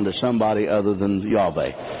bow down to somebody other than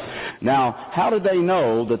Yahweh. Now, how did they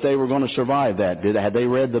know that they were going to survive that? Had they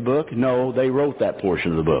read the book? No, they wrote that portion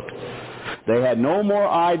of the book. They had no more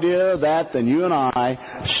idea of that than you and I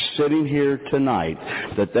sitting here tonight,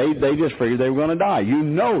 that they just figured they were going to die. You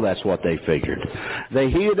know that's what they figured. They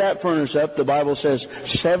heated that furnace up, the Bible says,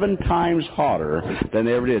 7 times hotter than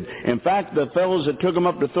they ever did. In fact, the fellows that took them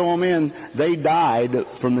up to throw them in, they died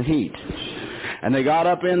from the heat. And they got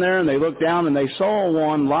up in there and they looked down and they saw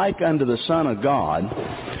one like unto the Son of God,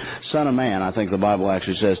 Son of Man, I think the Bible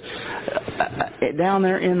actually says, down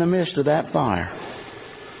there in the midst of that fire.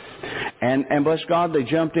 And bless God, they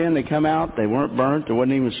jumped in, they come out, they weren't burnt, there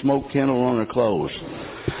wasn't even smoke kindled on their clothes.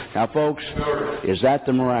 Now, folks, is that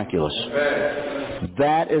the miraculous?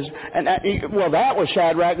 That is, that was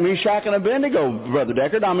Shadrach, Meshach, and Abednego, Brother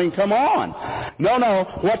Deckard. I mean, come on. No,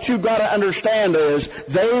 what you've got to understand is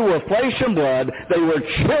they were flesh and blood, they were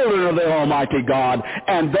children of the Almighty God,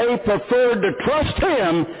 and they preferred to trust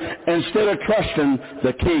Him instead of trusting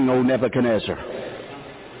the king, O Nebuchadnezzar.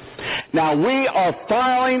 Now, we are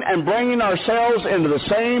filing and bringing ourselves into the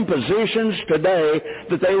same positions today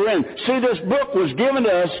that they were in. See, this book was given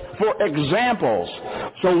to us for examples.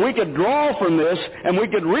 So we could draw from this and we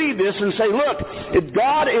could read this and say, look, if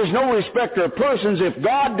God is no respecter of persons, if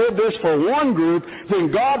God did this for one group,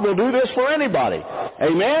 then God will do this for anybody.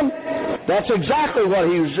 Amen? That's exactly what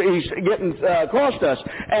he's getting across to us.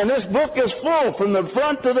 And this book is full, from the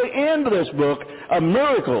front to the end of this book, of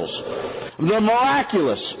miracles, the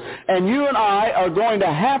miraculous. And you and I are going to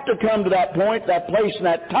have to come to that point, that place, and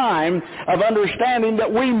that time of understanding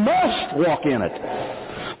that we must walk in it.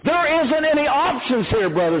 There isn't any options here,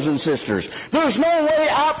 brothers and sisters. There's no way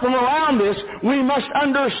out from around this. We must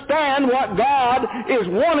understand what God is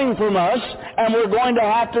wanting from us, and we're going to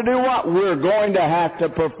have to do what? We're going to have to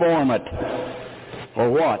perform it. Or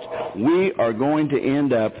what? We are going to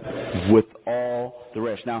end up with all the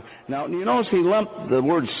rest. Now you notice he lumped the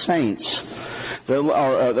word saints.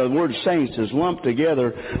 The word saints is lumped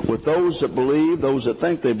together with those that believe, those that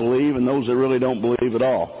think they believe, and those that really don't believe at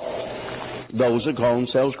all. Those that call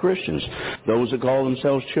themselves Christians. Those that call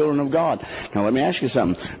themselves children of God. Now let me ask you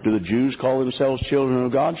something. Do the Jews call themselves children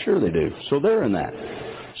of God? Sure they do. So they're in that.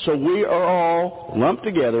 So we are all lumped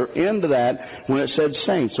together into that when it said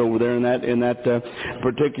saints over there in that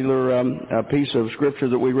particular piece of Scripture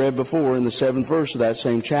that we read before in the 7th verse of that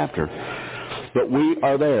same chapter. But we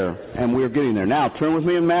are there, and we are getting there. Now, turn with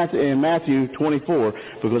me in Matthew 24,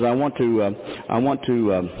 because I want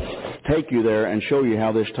to take you there and show you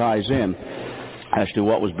how this ties in as to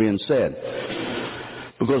what was being said.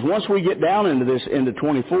 Because once we get down into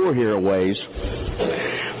 24 here a ways,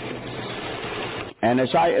 and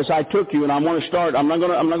as I took you, and I'm going to start, I'm not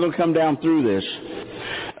going to come down through this.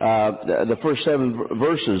 The first 7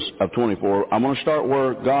 verses of 24. I'm going to start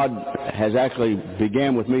where God has actually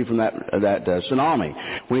began with me from that tsunami,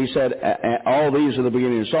 when He said, "All these are the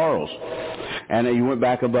beginning of sorrows." And you went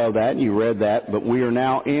back above that and you read that, but we are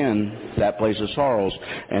now in that place of sorrows,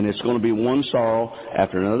 and it's going to be one sorrow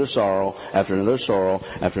after another sorrow after another sorrow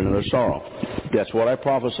after another sorrow. That's what I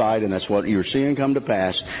prophesied, and that's what you're seeing come to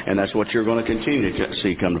pass, and that's what you're going to continue to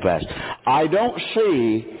see come to pass. I don't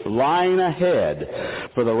see lying ahead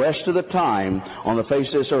for the rest of the time on the face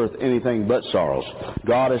of this earth anything but sorrows.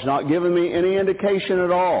 God has not given me any indication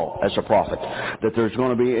at all as a prophet that there's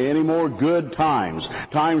going to be any more good times.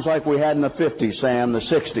 Times like we had in the 50s, Sam, the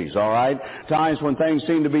 60s, all right? Times when things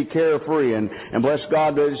seemed to be carefree, and bless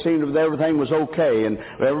God, it seemed that everything was okay, and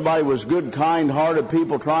everybody was good, kind-hearted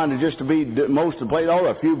people trying to just to be most of the place. Oh,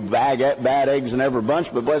 a few bad eggs in every bunch,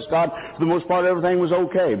 but bless God, for the most part, everything was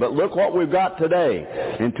okay. But look what we've got today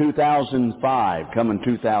in 2005, coming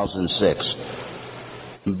 2006.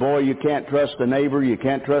 And boy, you can't trust the neighbor, you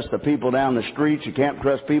can't trust the people down the street, you can't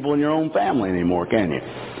trust people in your own family anymore, can you?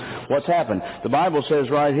 What's happened? The Bible says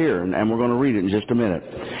right here, and we're going to read it in just a minute.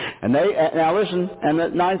 And now listen, and the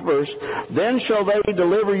 9th verse, "Then shall they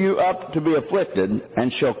deliver you up to be afflicted,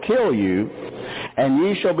 and shall kill you, and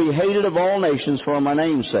ye shall be hated of all nations for my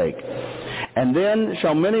name's sake. And then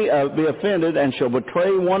shall many be offended, and shall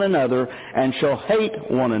betray one another, and shall hate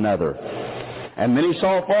one another. And many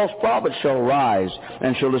false prophets shall rise,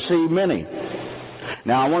 and shall deceive many."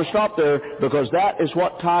 Now I want to stop there, because that is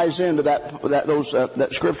what ties into that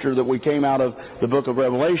scripture that we came out of the book of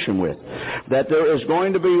Revelation with. That there is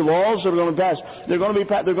going to be laws that are going to pass. There are going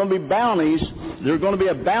to be bounties. There's going to be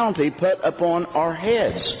a bounty put upon our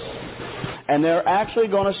heads. And they're actually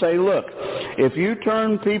going to say, look, if you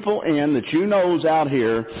turn people in that you know's out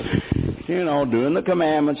here, doing the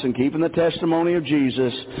commandments and keeping the testimony of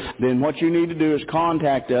Jesus, then what you need to do is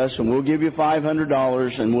contact us, and we'll give you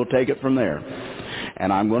 $500, and we'll take it from there.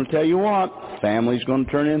 And I'm going to tell you what, family's going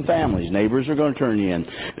to turn in families. Neighbors are going to turn you in.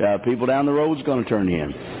 People down the road's going to turn you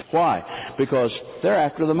in. Why? Because they're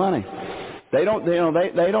after the money. They don't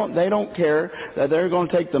care that they're going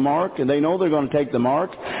to take the mark, and they know they're going to take the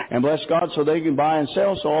mark, and bless God, so they can buy and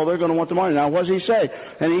sell, so all they're going to want the money. Now, what does He say?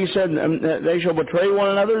 And He said, they shall betray one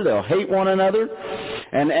another, they'll hate one another,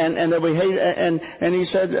 and they'll be hate, and He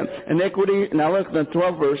said, iniquity, now look at the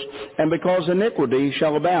 12th verse, "And because iniquity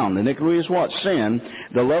shall abound." Iniquity is what? Sin.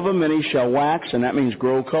 "The love of many shall wax," and that means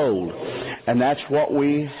grow cold. And that's what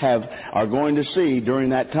we are going to see during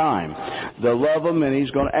that time. The love of many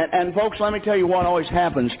is going to, and folks, let me tell you what always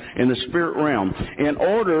happens in the spirit realm. In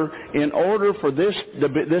order for this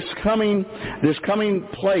coming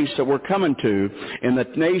place that we're coming to in the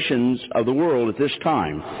nations of the world at this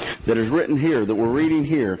time, that is written here, that we're reading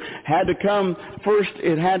here, had to come first.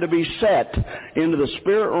 It had to be set into the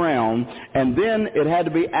spirit realm, and then it had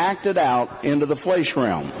to be acted out into the flesh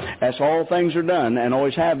realm. That's all things are done, and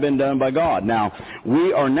always have been done by God. Now,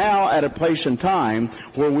 we are now at a place in time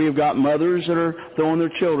where we've got mothers that are throwing their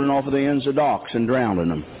children off of the ends of docks and drowning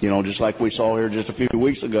them. Just like we saw here just a few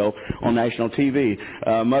weeks ago on national TV.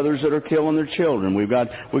 Mothers that are killing their children. We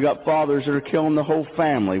got fathers that are killing the whole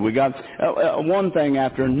family. We got one thing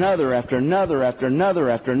after another, after another, after another,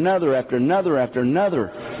 after another, after another, after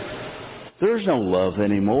another. There's no love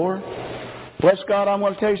anymore. Bless God, I'm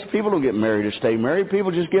going to tell you, people don't get married to stay married.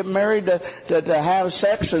 People just get married to have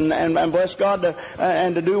sex and bless God,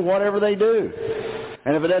 and to do whatever they do.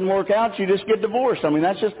 And if it doesn't work out, you just get divorced. I mean,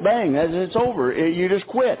 that's just bang. It's over. You just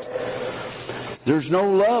quit. There's no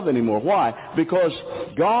love anymore. Why? Because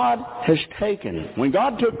God has taken, when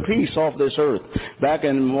God took peace off this earth, back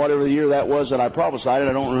in whatever the year that was that I prophesied it,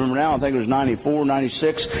 I don't remember now, I think it was 94,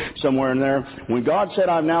 96, somewhere in there. When God said,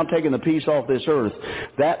 "I've now taken the peace off this earth,"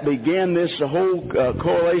 that began this whole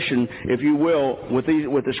correlation, if you will, with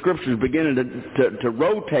the scriptures beginning to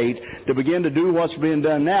rotate, to begin to do what's being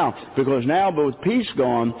done now. Because now, but with peace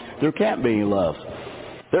gone, there can't be any love.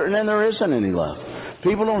 And then there isn't any love.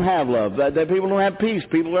 People don't have love. People don't have peace.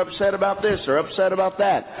 People are upset about this or upset about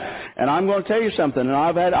that. And I'm going to tell you something, and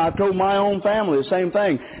I've told my own family the same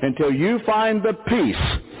thing. Until you find the peace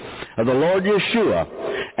of the Lord Yeshua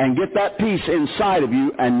and get that peace inside of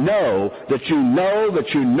you and know that you know that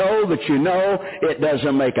you know that you know it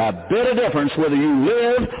doesn't make a bit of difference whether you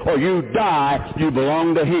live or you die, you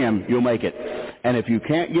belong to Him, you'll make it. And if you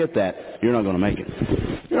can't get that, you're not going to make it.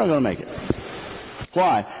 You're not going to make it.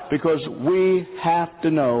 Why? Because we have to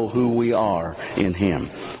know who we are in Him.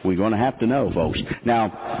 We're going to have to know, folks.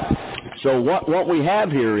 Now, so what we have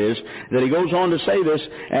here is that he goes on to say this,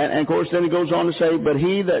 and of course then he goes on to say, but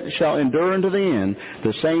he that shall endure unto the end,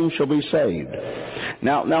 the same shall be saved.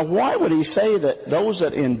 Now why would he say that those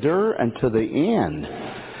that endure unto the end?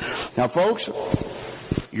 Now, folks,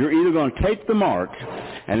 you're either going to take the mark,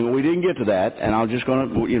 and we didn't get to that, and I'm just going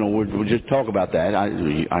to, we'll just talk about that.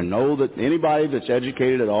 I know that anybody that's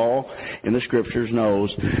educated at all in the Scriptures knows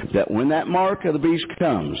that when that mark of the beast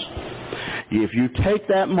comes, if you take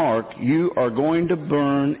that mark, you are going to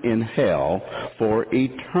burn in hell for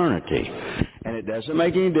eternity. And it doesn't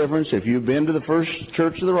make any difference if you've been to the first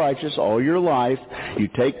church of the righteous all your life, you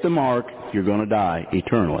take the mark, you're going to die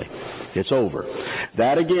eternally. It's over.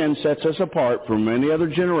 That again sets us apart from any other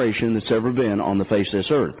generation that's ever been on the face of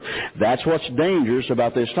this earth. That's what's dangerous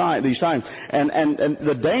about these times. And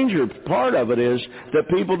the danger part of it is that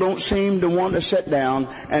people don't seem to want to sit down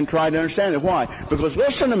and try to understand it. Why? Because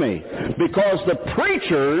listen to me. Because the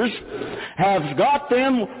preachers have got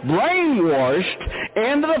them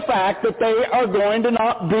brainwashed into the fact that they are going to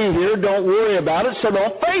not be here. Don't worry about it, so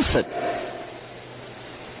don't face it.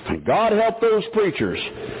 And God help those preachers.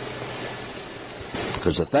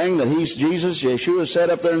 Because the thing that Yeshua said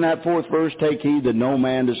up there in that 4th verse, take heed that no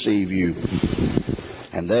man deceive you.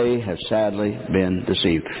 And they have sadly been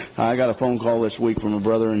deceived. I got a phone call this week from a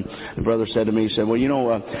brother, and the brother said to me, he said, well,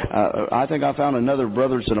 I think I found another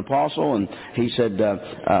brother that's an apostle, and he said,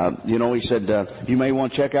 you may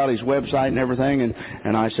want to check out his website and everything,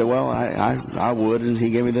 and I said, well, I would, and he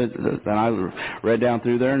gave me and I read down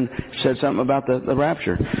through there and said something about the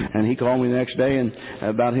rapture, and he called me the next day and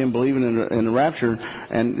about him believing in the rapture,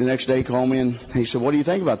 and the next day he called me and he said, what do you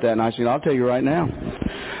think about that? And I said, I'll tell you right now.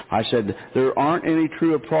 I said, there aren't any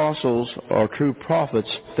true apostles or true prophets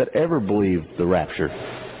that ever believed the rapture.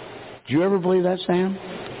 Did you ever believe that, Sam?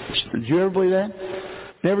 Did you ever believe that?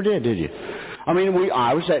 Never did you? I mean,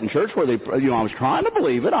 I was sat in church where I was trying to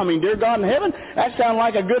believe it. I mean, dear God in heaven, that sounded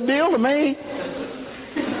like a good deal to me.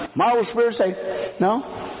 My old spirit say, no,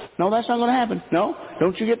 that's not going to happen. No,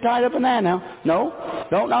 don't you get tied up in that now. No,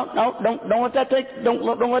 don't let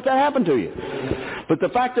that happen to you. But the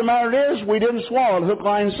fact of the matter is, we didn't swallow it hook,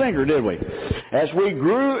 line, and sinker, did we? As we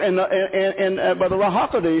grew by the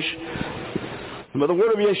Ruach HaKodesh, by the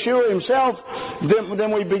word of Yeshua Himself,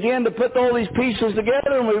 then we began to put all these pieces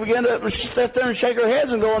together, and we began to sit there and shake our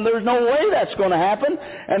heads and go, and there's no way that's going to happen.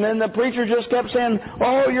 And then the preacher just kept saying,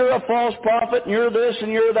 oh, you're a false prophet, and you're this, and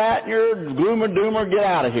you're that, and you're a gloomer, doomer, get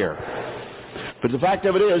out of here. But the fact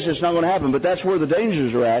of it is, it's not going to happen. But that's where the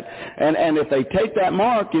dangers are at. And if they take that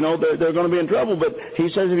mark, they're going to be in trouble. But he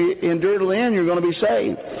says if you endure to the end, you're going to be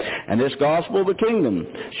saved. And this gospel of the kingdom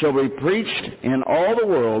shall be preached in all the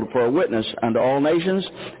world for a witness unto all nations,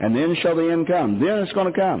 and then shall the end come. Then it's going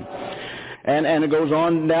to come. And it goes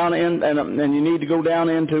on down in, and you need to go down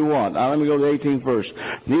into what? Let me go to the 18th verse.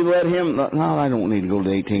 You let him, no, I don't need to go to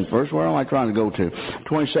the 18th verse. Where am I trying to go to?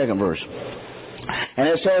 22nd verse. And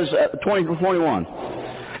it says 20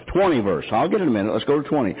 verse. I'll get it in a minute. Let's go to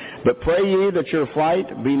 20. But pray ye that your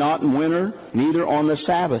flight be not in winter, neither on the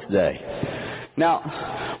Sabbath day.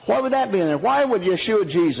 Now, why would that be in there? Why would Yeshua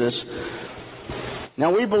Jesus...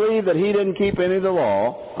 Now, we believe that He didn't keep any of the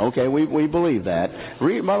law. Okay, we believe that.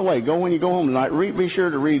 By the way, when you go home tonight, be sure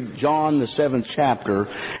to read John, the 7th chapter,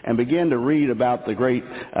 and begin to read about the great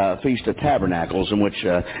Feast of Tabernacles in which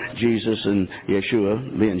Jesus and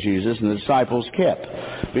Yeshua, being Jesus, and the disciples kept.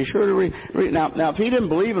 Be sure to read. Now, if He didn't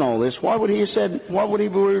believe in all this, why would He be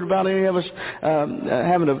worried about any of us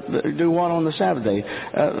having to do what on the Sabbath day?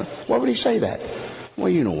 Why would He say that? Well,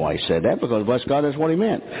 you know why He said that, because bless God, that's what He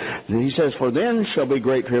meant. And He says, for then shall be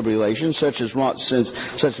great tribulation, such as not since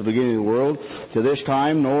the beginning of the world, to this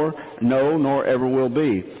time, nor ever will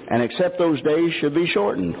be. And except those days should be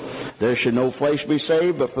shortened. There should no flesh be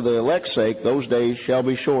saved, but for the elect's sake, those days shall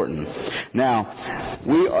be shortened. Now,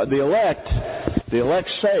 the elect's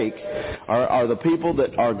sake are the people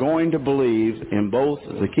that are going to believe in both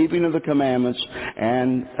the keeping of the commandments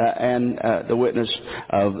and the witness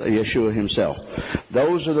of Yeshua Himself.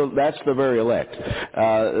 That's the very elect.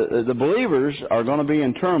 The believers are going to be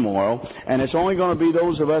in turmoil, and it's only going to be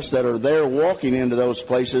those of us that are there walking into those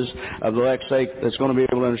places of the elect's sake that's going to be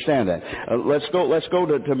able to understand that. Let's go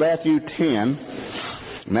to Matthew 10.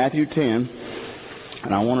 Matthew 10.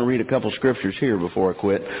 And I want to read a couple scriptures here before I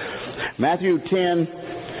quit. Matthew 10,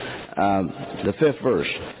 the 5th verse.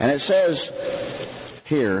 And it says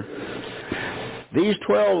here, these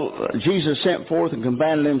 12 Jesus sent forth and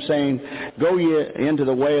commanded them, saying, Go ye into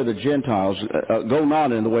the way of the Gentiles, go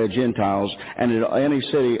not in the way of Gentiles, and into any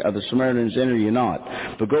city of the Samaritans enter ye not.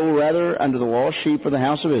 But go rather unto the lost sheep of the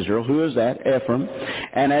house of Israel. Who is that? Ephraim.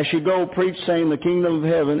 And as ye go, preach, saying, The kingdom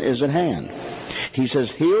of heaven is at hand. He says,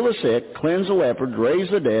 heal the sick, cleanse the leopard, raise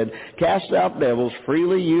the dead, cast out devils,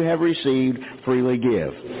 freely you have received, freely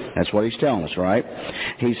give. That's what he's telling us, right?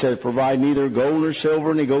 He says, provide neither gold nor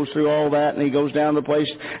silver, and he goes through all that, and he goes down to the place,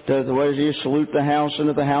 where you salute the house, and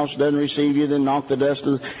if the house doesn't receive you, then knock the dust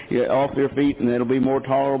off your feet, and it'll be more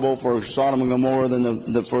tolerable for Sodom and Gomorrah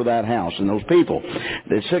than for that house and those people.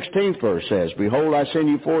 The 16th verse says, Behold, I send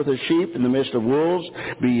you forth as sheep in the midst of wolves.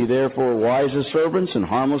 Be ye therefore wise as serpents and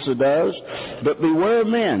harmless as doves. But beware of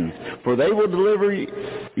men, for they will deliver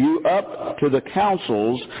you up to the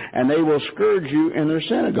councils, and they will scourge you in their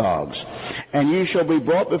synagogues. And ye shall be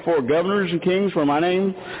brought before governors and kings for my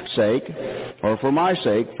name's sake, or for my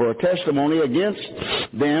sake, for a testimony against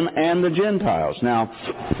them and the Gentiles. Now,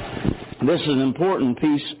 this is an important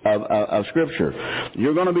piece of Scripture.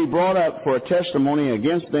 You're going to be brought up for a testimony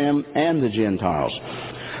against them and the Gentiles.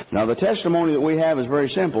 Now, the testimony that we have is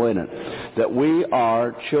very simple, isn't it? That we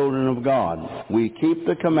are children of God. We keep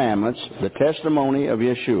the commandments, the testimony of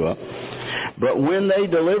Yeshua. But when they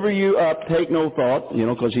deliver you up, take no thought,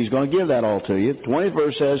 because he's going to give that all to you. 20th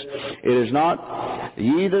verse says, It is not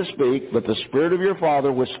ye that speak, but the Spirit of your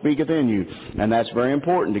Father which speaketh in you. And that's very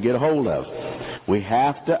important to get a hold of. We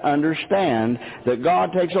have to understand that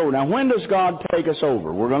God takes over. Now, when does God take us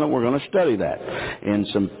over? We're going to study that in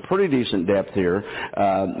some pretty decent depth here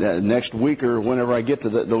next week or whenever I get to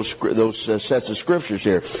those sets of scriptures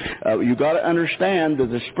here. You got to understand that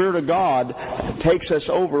the Spirit of God takes us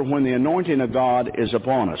over when the anointing of God is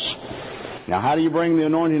upon us. Now, how do you bring the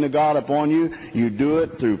anointing of God upon you? You do it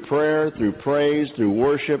through prayer, through praise, through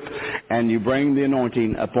worship, and you bring the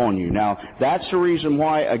anointing upon you. Now, that's the reason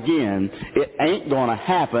why, again, it ain't going to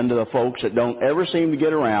happen to the folks that don't ever seem to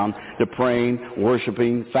get around to praying,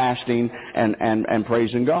 worshiping, fasting, and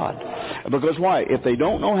praising God. Because why? If they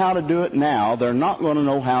don't know how to do it now, they're not going to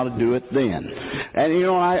know how to do it then. And,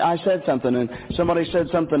 I said something, and somebody said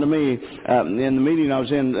something to me in the meeting I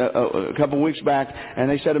was in a couple of weeks back, and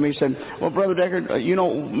they said to me, well, Brother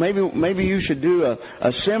Deckard, maybe you should do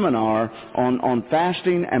a seminar on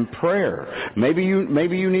fasting and prayer. Maybe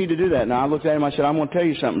you need to do that. Now, I looked at him, I said, I'm going to tell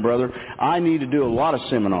you something, brother. I need to do a lot of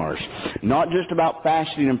seminars, not just about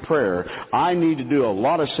fasting and prayer. I need to do a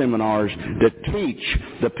lot of seminars to teach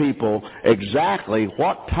the people exactly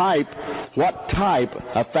what type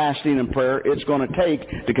of fasting and prayer it's going to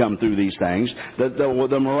take to come through these things.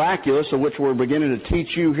 The miraculous, of which we're beginning to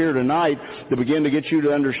teach you here tonight, to begin to get you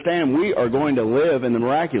to understand we are going to live in the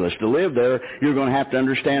miraculous. To live there, you're going to have to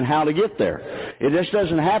understand how to get there. It just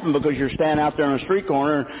doesn't happen because you're standing out there on a street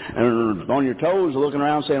corner and on your toes looking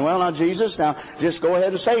around saying, well, now, Jesus, now just go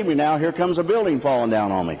ahead and save me now. Here comes a building falling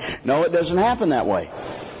down on me. No, it doesn't happen that way.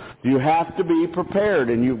 You have to be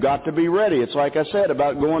prepared, and you've got to be ready. It's like I said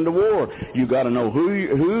about going to war. You've got to know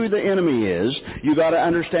who the enemy is. You've got to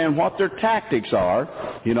understand what their tactics are.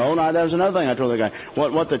 Now that was another thing I told the guy.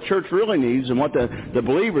 What the church really needs and what the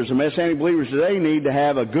believers, the Messianic believers today need to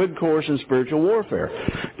have a good course in spiritual warfare.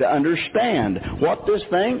 To understand what this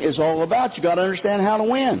thing is all about, you've got to understand how to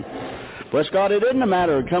win. Bless God, it isn't a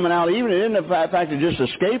matter of coming out even. It isn't a fact of just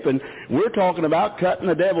escaping. We're talking about cutting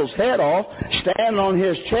the devil's head off, standing on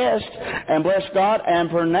his chest, and bless God, and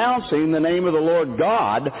pronouncing the name of the Lord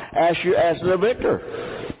God as the victor.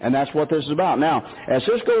 And that's what this is about. Now, as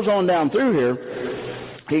this goes on down through here,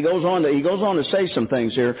 he goes on to say some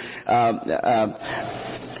things here.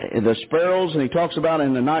 The sparrows, and he talks about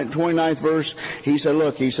in the 29th verse, he said,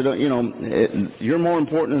 you're more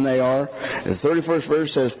important than they are. The 31st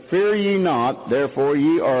verse says, fear ye not, therefore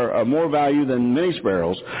ye are of more value than many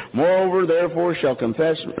sparrows. Moreover, therefore shall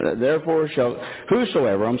confess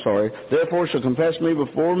me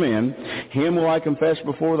before men, him will I confess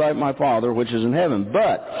before my Father which is in heaven.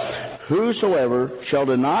 But whosoever shall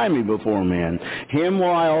deny me before men, him will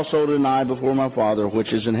I also deny before my Father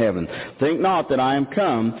which is in heaven. Think not that I am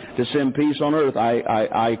come to send peace on earth.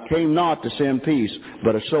 I came not to send peace,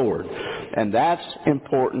 but a sword. And that's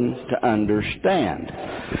important to understand.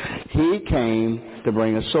 He came to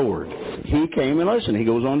bring a sword. He came, and listen, he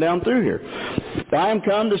goes on down through here. I am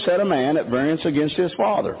come to set a man at variance against his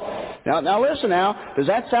father. Now listen now, does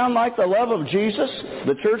that sound like the love of Jesus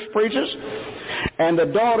the church preaches? and the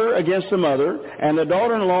daughter against the mother, and the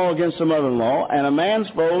daughter-in-law against the mother-in-law, and a man's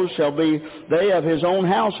foes shall be they of his own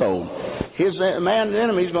household. His man's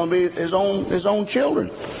enemy is going to be his own children,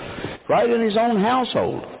 right in his own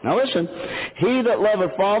household. Now listen, he that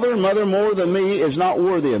loveth father and mother more than me is not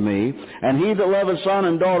worthy of me, and he that loveth son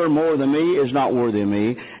and daughter more than me is not worthy of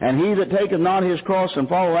me, and he that taketh not his cross and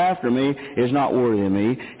follow after me is not worthy of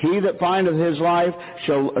me. He that findeth his life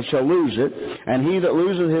shall lose it, and he that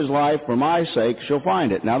loseth his life for my sake shall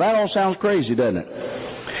find it. Now that all sounds crazy, doesn't it?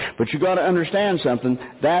 But you've got to understand something.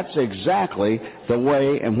 That's exactly the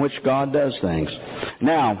way in which God does things.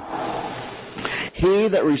 Now, he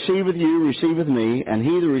that receiveth you receiveth me, and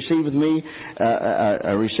he that receiveth me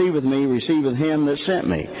receiveth him that sent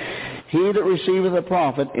me. He that receiveth a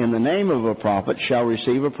prophet in the name of a prophet shall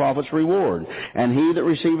receive a prophet's reward. And he that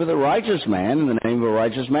receiveth a righteous man in the name of a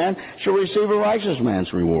righteous man shall receive a righteous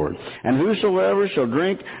man's reward. And whosoever shall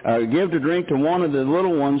give to drink to one of the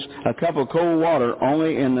little ones a cup of cold water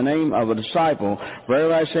only in the name of a disciple,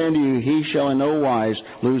 verily I say unto you, he shall in no wise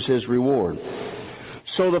lose his reward.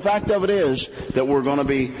 So the fact of it is that we're going to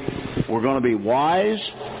be wise.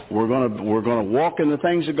 We're going to walk in the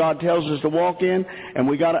things that God tells us to walk in, and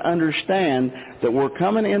we got to understand that we're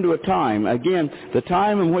coming into a time, again, the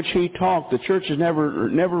time in which he talked, the church has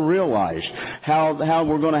never realized how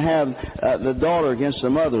we're going to have the daughter against the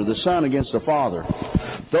mother, the son against the father.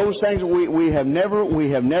 Those things we have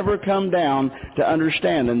never come down to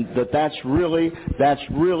understand, and that's really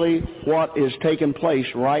what is taking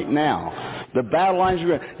place right now. The battle lines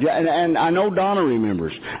are, and I know Donna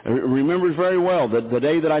remembers very well that the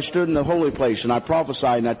day that I stood in the holy place and I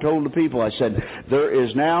prophesied and I told the people, I said, there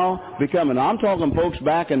is now becoming, I'm talking folks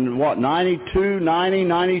back in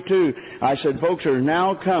 92, I said, folks, there's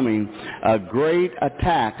now coming a great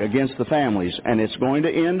attack against the families, and it's going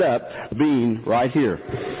to end up being right here.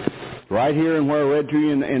 Right here in where I read to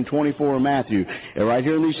you in 24 of Matthew, right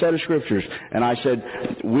here in these set of scriptures. And I said,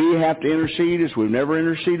 we have to intercede as we've never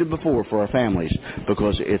interceded before for our families,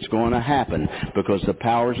 because it's going to happen, because the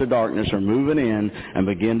powers of darkness are moving in and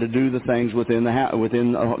begin to do the things within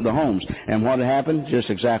the homes. And what happened? Just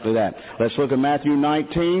exactly that. Let's look at Matthew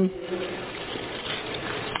 19,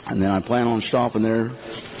 and then I plan on stopping there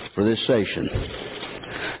for this session.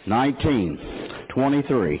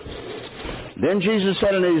 19:23. Then Jesus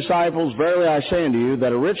said unto his disciples, verily I say unto you,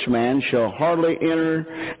 that a rich man shall hardly enter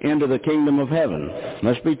into the kingdom of heaven.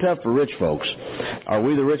 Must be tough for rich folks. Are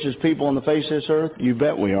we the richest people on the face of this earth? You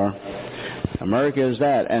bet we are. America is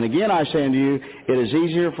that. And again I say unto you, it is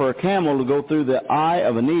easier for a camel to go through the eye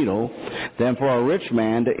of a needle than for a rich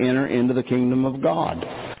man to enter into the kingdom of God.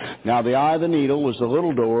 Now the eye of the needle was the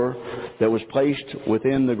little door that was placed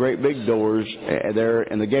within the great big doors there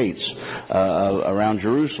in the gates around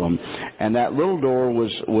Jerusalem. And that little door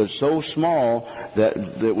was so small that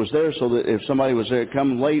it was there so that if somebody was there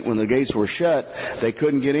come late when the gates were shut, they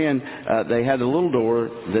couldn't get in. They had a little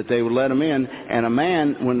door that they would let them in, and a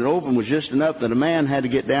man, when it opened, was just enough that a man had to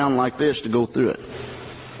get down like this to go through it.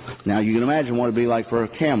 Now you can imagine what it'd be like for a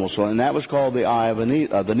camel. And that was called the eye of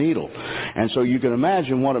the needle. And so you can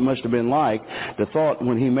imagine what it must have been like, the thought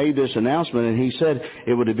when he made this announcement, and he said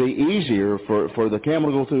it would be easier for the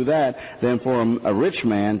camel to go through that than for a rich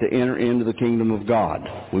man to enter into the kingdom of God.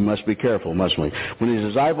 We must be careful, mustn't we? When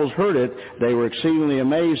his disciples heard it, they were exceedingly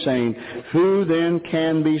amazed, saying, who then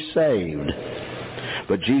can be saved?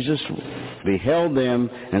 But Jesus beheld them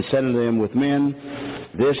and said unto them, with men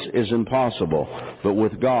this is impossible, but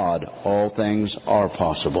with God all things are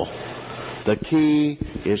possible. The key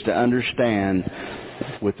is to understand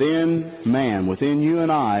within man, within you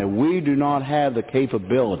and I, we do not have the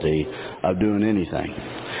capability of doing anything.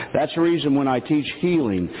 That's the reason when I teach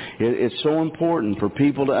healing, it's so important for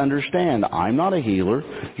people to understand, I'm not a healer,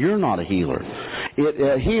 you're not a healer.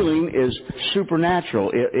 Healing is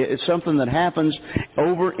supernatural. It's something that happens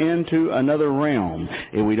over into another realm.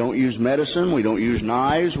 And we don't use medicine, we don't use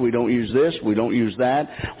knives, we don't use this, we don't use that.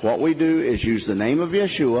 What we do is use the name of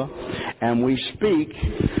Yeshua, and we speak,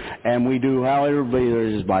 and we do however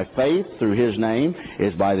it is by faith through His name,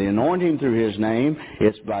 it's by the anointing through His name,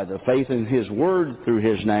 it's by the faith in His Word through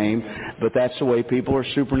His name, but that's the way people are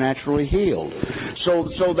supernaturally healed.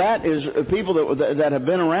 So that is people that have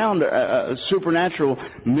been around supernatural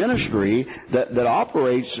ministry that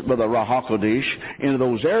operates by the Ruach HaKodesh into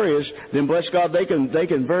those areas, then bless God, they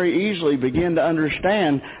can very easily begin to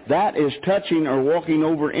understand that is touching or walking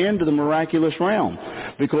over into the miraculous realm,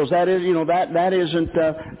 because that is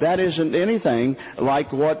that that isn't anything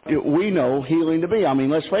like what we know healing to be. I mean,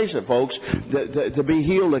 let's face it, folks, to be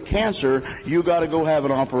healed of cancer, you got to go have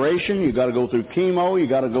an operation, you got to go through chemo, you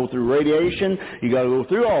got to go through radiation, you got to go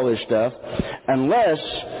through all this stuff, unless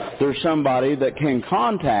there's somebody that can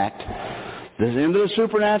contact this into the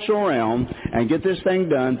supernatural realm and get this thing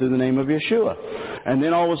done through the name of Yeshua. And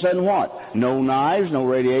then all of a sudden what? No knives, no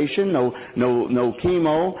radiation, no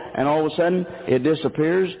chemo, and all of a sudden it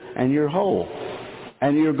disappears and you're whole.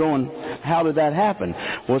 And you're going, how did that happen?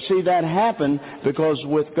 Well, see, that happened because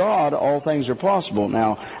with God, all things are possible.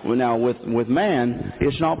 Now with man,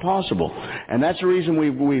 it's not possible. And that's the reason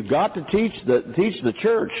we've got to teach the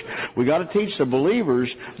church. We've got to teach the believers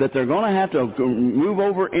that they're going to have to move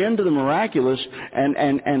over into the miraculous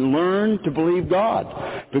and learn to believe God,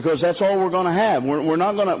 because that's all we're going to have. We're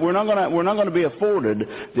not going to be afforded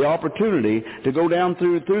the opportunity to go down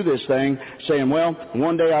through this thing saying, well,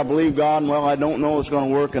 one day I believe God, and well, I don't know it's going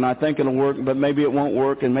to work, and I think it'll work, but maybe it won't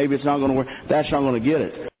work, and maybe it's not going to work. That's not going to get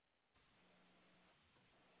it.